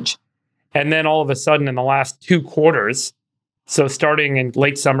usage. And then all of a sudden in the last 2 quarters, so starting in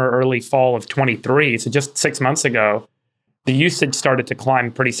late summer, early fall of 23, so just 6 months ago, the usage started to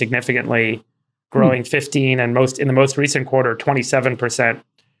climb pretty significantly, growing 15 and in the most recent quarter, 27%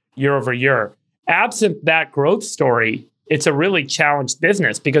 year over year. Absent that growth story, it's a really challenged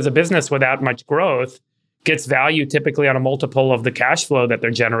business because a business without much growth gets value typically on a multiple of the cash flow that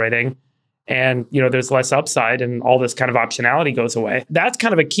they're generating. And, there's less upside and all this kind of optionality goes away. That's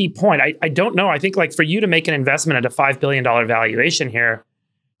kind of a key point. I don't know. I think like for you to make an investment at a $5 billion valuation here,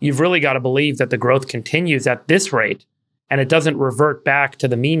 you've really got to believe that the growth continues at this rate and it doesn't revert back to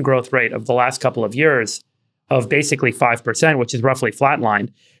the mean growth rate of the last couple of years of basically 5%, which is roughly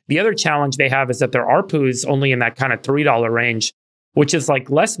flatlined. The other challenge they have is that their ARPU is only in that kind of $3 range, which is like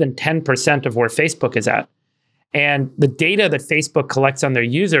less than 10% of where Facebook is at. And the data that Facebook collects on their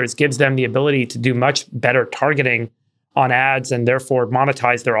users gives them the ability to do much better targeting on ads and therefore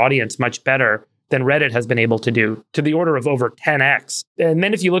monetize their audience much better than Reddit has been able to do, to the order of over 10x. And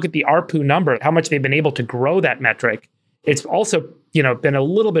then if you look at the ARPU number, how much they've been able to grow that metric, it's also been a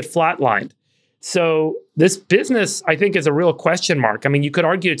little bit flatlined. So this business, I think, is a real question mark. I mean, you could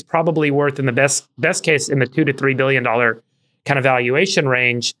argue it's probably worth in the best case in the $2 to $3 billion kind of valuation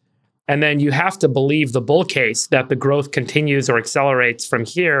range. And then you have to believe the bull case that the growth continues or accelerates from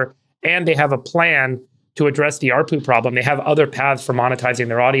here. And they have a plan to address the ARPU problem. They have other paths for monetizing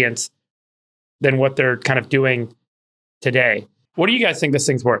their audience than what they're kind of doing today. What do you guys think this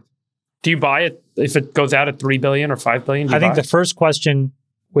thing's worth? Do you buy it if it goes out at 3 billion or 5 billion? I think the first question,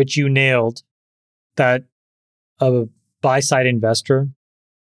 which you nailed, that a buy-side investor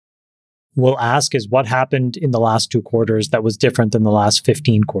will ask is what happened in the last 2 quarters that was different than the last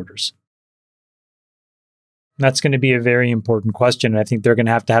 15 quarters? That's going to be a very important question. And I think they're going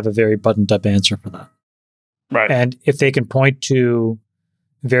to have a very buttoned-up answer for that. Right. And if they can point to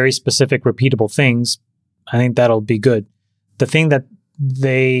very specific, repeatable things, I think that'll be good. The thing that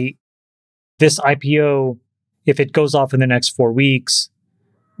this IPO, if it goes off in the next 4 weeks,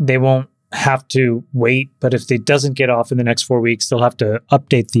 they won't have to wait. But if it doesn't get off in the next 4 weeks, they'll have to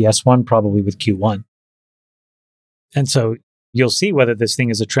update the S1 probably with Q1. And so you'll see whether this thing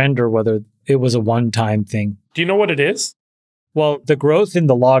is a trend or whether it was a one-time thing. Do you know what it is? Well, the growth in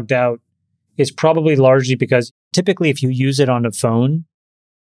the logged out is probably largely because typically if you use it on a phone,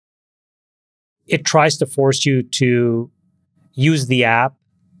 it tries to force you to use the app,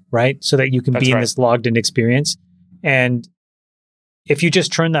 right? So that you can be in this logged in experience. And if you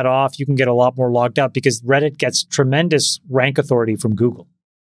just turn that off, you can get a lot more logged out because Reddit gets tremendous rank authority from Google.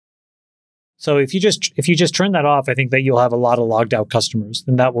 So if you just turn that off, I think that you'll have a lot of logged out customers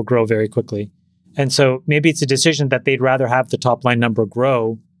and that will grow very quickly. And so maybe it's a decision that they'd rather have the top line number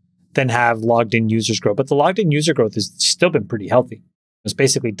grow than have logged in users grow. But the logged in user growth has still been pretty healthy. It's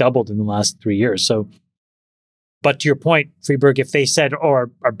basically doubled in the last 3 years. So, but to your point, Friedberg, if they said, oh,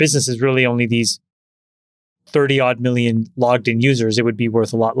 our business is really only these 30 odd million logged in users, it would be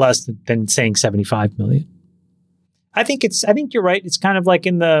worth a lot less than saying 75 million. I think you're right. It's kind of like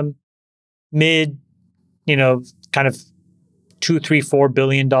in the mid, kind of $2, $3, $4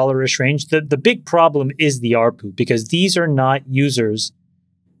 billion-ish range. The big problem is the ARPU, because these are not users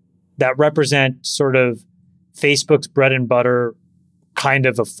that represent sort of Facebook's bread and butter, kind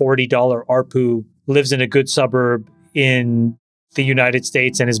of a $40 ARPU, lives in a good suburb in the United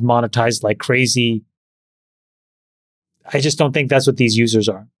States and is monetized like crazy. I just don't think that's what these users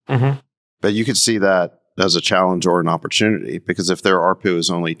are. Mm-hmm. But you could see that as a challenge or an opportunity, because if their ARPU is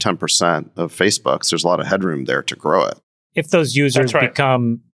only 10% of Facebook's, there's a lot of headroom there to grow it. If those users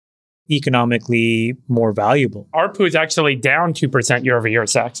become economically more valuable. ARPU is actually down 2% year over year,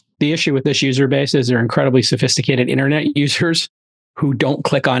 Sachs. The issue with this user base is they're incredibly sophisticated internet users who don't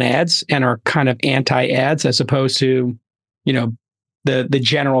click on ads and are kind of anti-ads, as opposed to, you know, the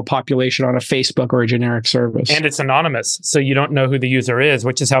general population on a Facebook or a generic service. And it's anonymous, so you don't know who the user is,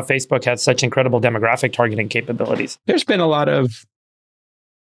 which is how Facebook has such incredible demographic targeting capabilities. There's been a lot of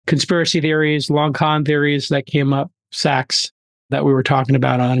conspiracy theories, long con theories that came up, Sachs, that we were talking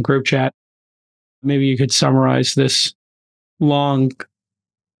about on group chat. Maybe you could summarize this long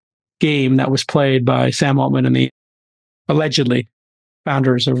game that was played by Sam Altman and the allegedly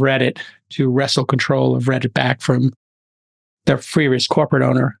founders of Reddit to wrestle control of Reddit back from their previous corporate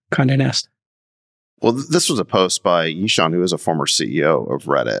owner, Condé Nast. Well, this was a post by Yishan, who is a former CEO of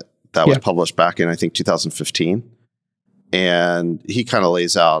Reddit, that was published back in, I think, 2015. And he kind of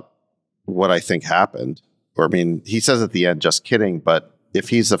lays out what I think happened. Or, I mean, he says at the end, just kidding, but if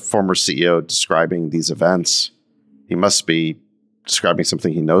he's a former CEO describing these events, he must be describing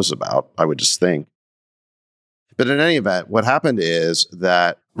something he knows about, I would just think. But in any event, what happened is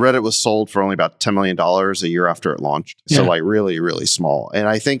that Reddit was sold for only about $10 million a year after it launched. So like really, really small. And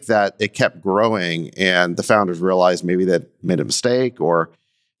I think that it kept growing, and the founders realized maybe they made a mistake, or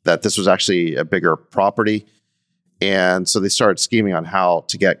that this was actually a bigger property. And so they started scheming on how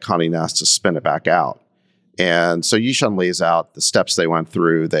to get Condé Nast to spin it back out. And so Yishan lays out the steps they went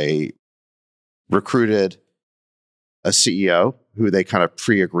through. They recruited a CEO who they kind of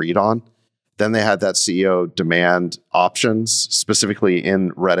pre-agreed on. Then they had that CEO demand options specifically in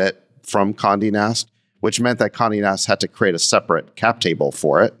Reddit from Condé Nast, which meant that Condé Nast had to create a separate cap table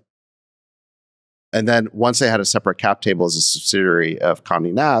for it. And then once they had a separate cap table as a subsidiary of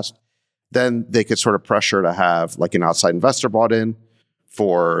Condé Nast, then they could sort of pressure to have like an outside investor brought in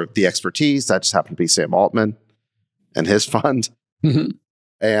for the expertise. That just happened to be Sam Altman and his fund. Mm-hmm.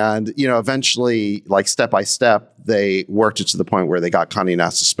 And, you know, eventually, like step by step, they worked it to the point where they got Condé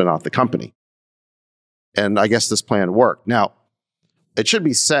Nast to spin off the company. And I guess this plan worked. Now, it should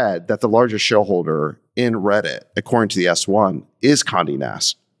be said that the largest shareholder in Reddit, according to the S1, is Condé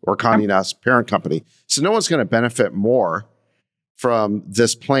Nast, or Condé Nast's parent company. So no one's going to benefit more from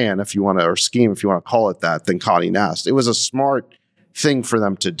this plan, if you want to, or scheme, if you want to call it that, than Condé Nast. It was a smart thing for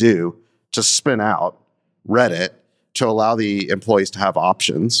them to do, to spin out Reddit, to allow the employees to have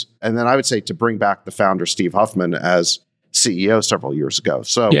options. And then I would say to bring back the founder, Steve Huffman, as CEO several years ago.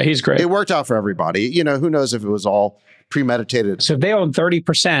 So yeah, he's great. It worked out for everybody. You know, who knows if it was all premeditated. So if they own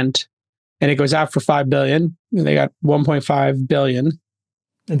 30% and it goes out for $5 billion, they got $1.5 billion.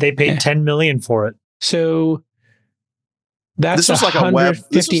 And they paid $10 million for it. So that's this was like a web.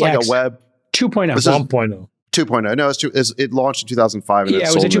 This was like a web 2.0. 1.0. 2.0. No, it launched in 2005. And yeah,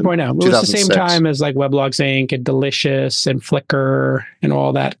 it was a 2.0. It was the same time as like Weblogs Inc. and Delicious and Flickr and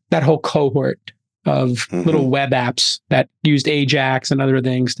all that whole cohort of little web apps that used Ajax and other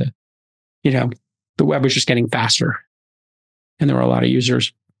things to, you know, the web was just getting faster. And there were a lot of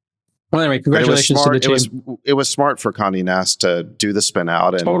users. Well, anyway, congratulations to the team. It was smart for Condé Nast to do the spin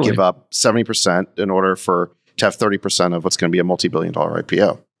out and give up 70% in order to have 30% of what's going to be a multi-billion-dollar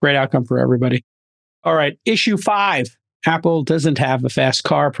IPO. Great outcome for everybody. All right, issue 5. Apple doesn't have a fast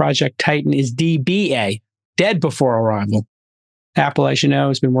car. Project Titan is DBA, dead before arrival. Apple, as you know,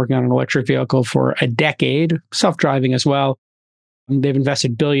 has been working on an electric vehicle for a decade, self-driving as well. They've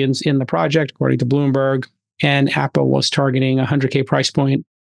invested billions in the project, according to Bloomberg, and Apple was targeting a $100K price point,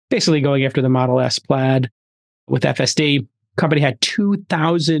 basically going after the Model S Plaid with FSD. Company had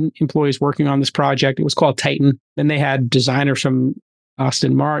 2,000 employees working on this project. It was called Titan. Then they had designers from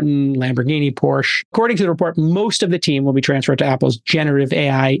Aston Martin, Lamborghini, Porsche. According to the report, most of the team will be transferred to Apple's generative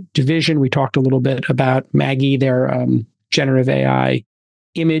AI division. We talked a little bit about Maggie, their generative AI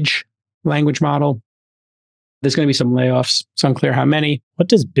image language model. There's going to be some layoffs. It's unclear how many. What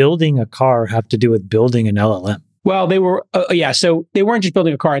does building a car have to do with building an LLM? Well, they were, so they weren't just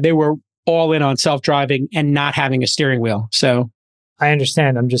building a car. They were all in on self-driving and not having a steering wheel. So I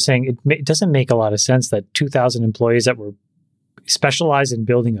understand. I'm just saying it doesn't make a lot of sense that 2,000 employees that were specialized in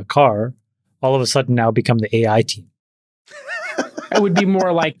building a car all of a sudden now become the AI team. It would be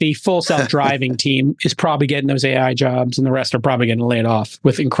more like the full self-driving team is probably getting those AI jobs and the rest are probably getting laid off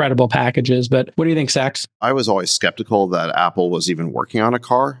with incredible packages. But what do you think, Sachs? I was always skeptical that Apple was even working on a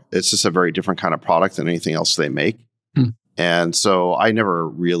car. It's just a very different kind of product than anything else they make. And so I never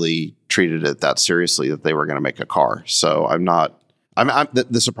really treated it that seriously that they were going to make a car. So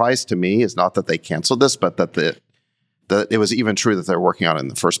the surprise to me is not that they canceled this, but that it was even true that they're working on it in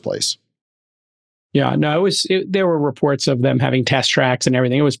the first place. Yeah, no, there were reports of them having test tracks and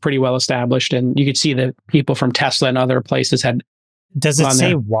everything. It was pretty well established. And you could see that people from Tesla and other places had. Does it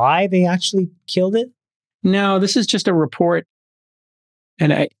say why they actually killed it? No, this is just a report.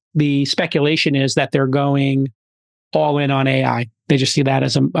 And the speculation is that they're going all in on AI. They just see that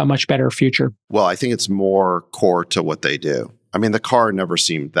as a much better future. Well, I think it's more core to what they do. I mean, the car never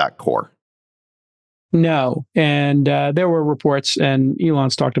seemed that core. No. And there were reports, and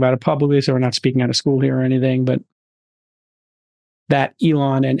Elon's talked about it publicly, so we're not speaking out of school here or anything, but that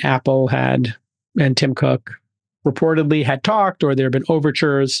Elon and Apple and Tim Cook reportedly had talked, or there have been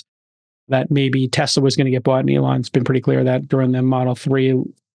overtures that maybe Tesla was going to get bought. And Elon's been pretty clear that during the Model 3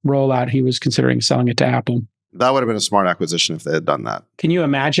 rollout, he was considering selling it to Apple. That would have been a smart acquisition if they had done that. Can you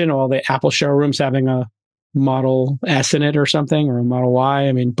imagine all the Apple showrooms having a Model S in it or something, or a Model Y?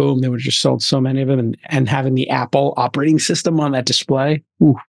 I mean, boom, they would have just sold so many of them, and having the Apple operating system on that display.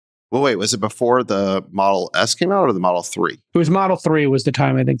 Ooh. Well, wait, was it before the Model S came out or the Model 3? It was Model 3 was the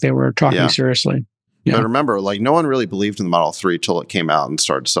time I think they were talking seriously. Yeah. But remember, like, no one really believed in the Model 3 till it came out and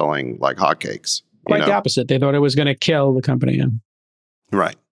started selling like hotcakes. Quite the opposite. They thought it was going to kill the company.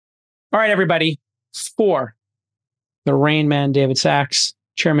 Right. All right, everybody. For the Rain Man, David Sachs,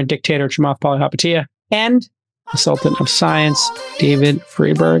 Chairman Dictator Chamath Palihapitiya, and Consultant of Science, David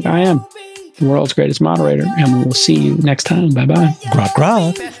Freeberg. I am the world's greatest moderator, and we'll see you next time. Bye-bye. Groq,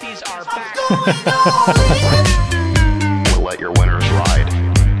 groq. Besties are back. We'll let your winners ride.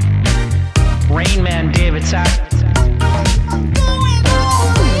 Rain Man, David Sachs.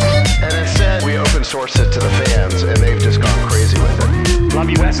 And instead, we open source it to the fans, and they've just gone crazy with it. Love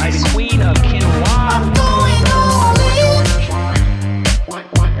you, Besties. Queen of Quinoa.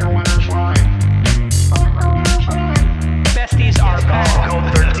 Besties are back.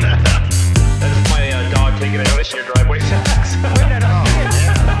 Code 13. That is my dog taking a notice in your driveway.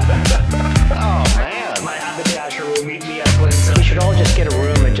 Oh, man. My haberdasher will meet me at Clinton. We should all just get a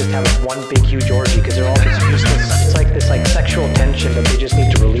room and just have one big huge orgy because they're all just useless. It's like this sexual tension that they just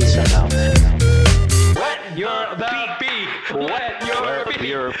need to release somehow. Wet your beak. Wet your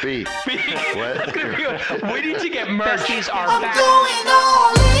beak. Wet your beak. We need to get merch. Besties are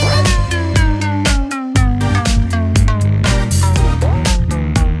back.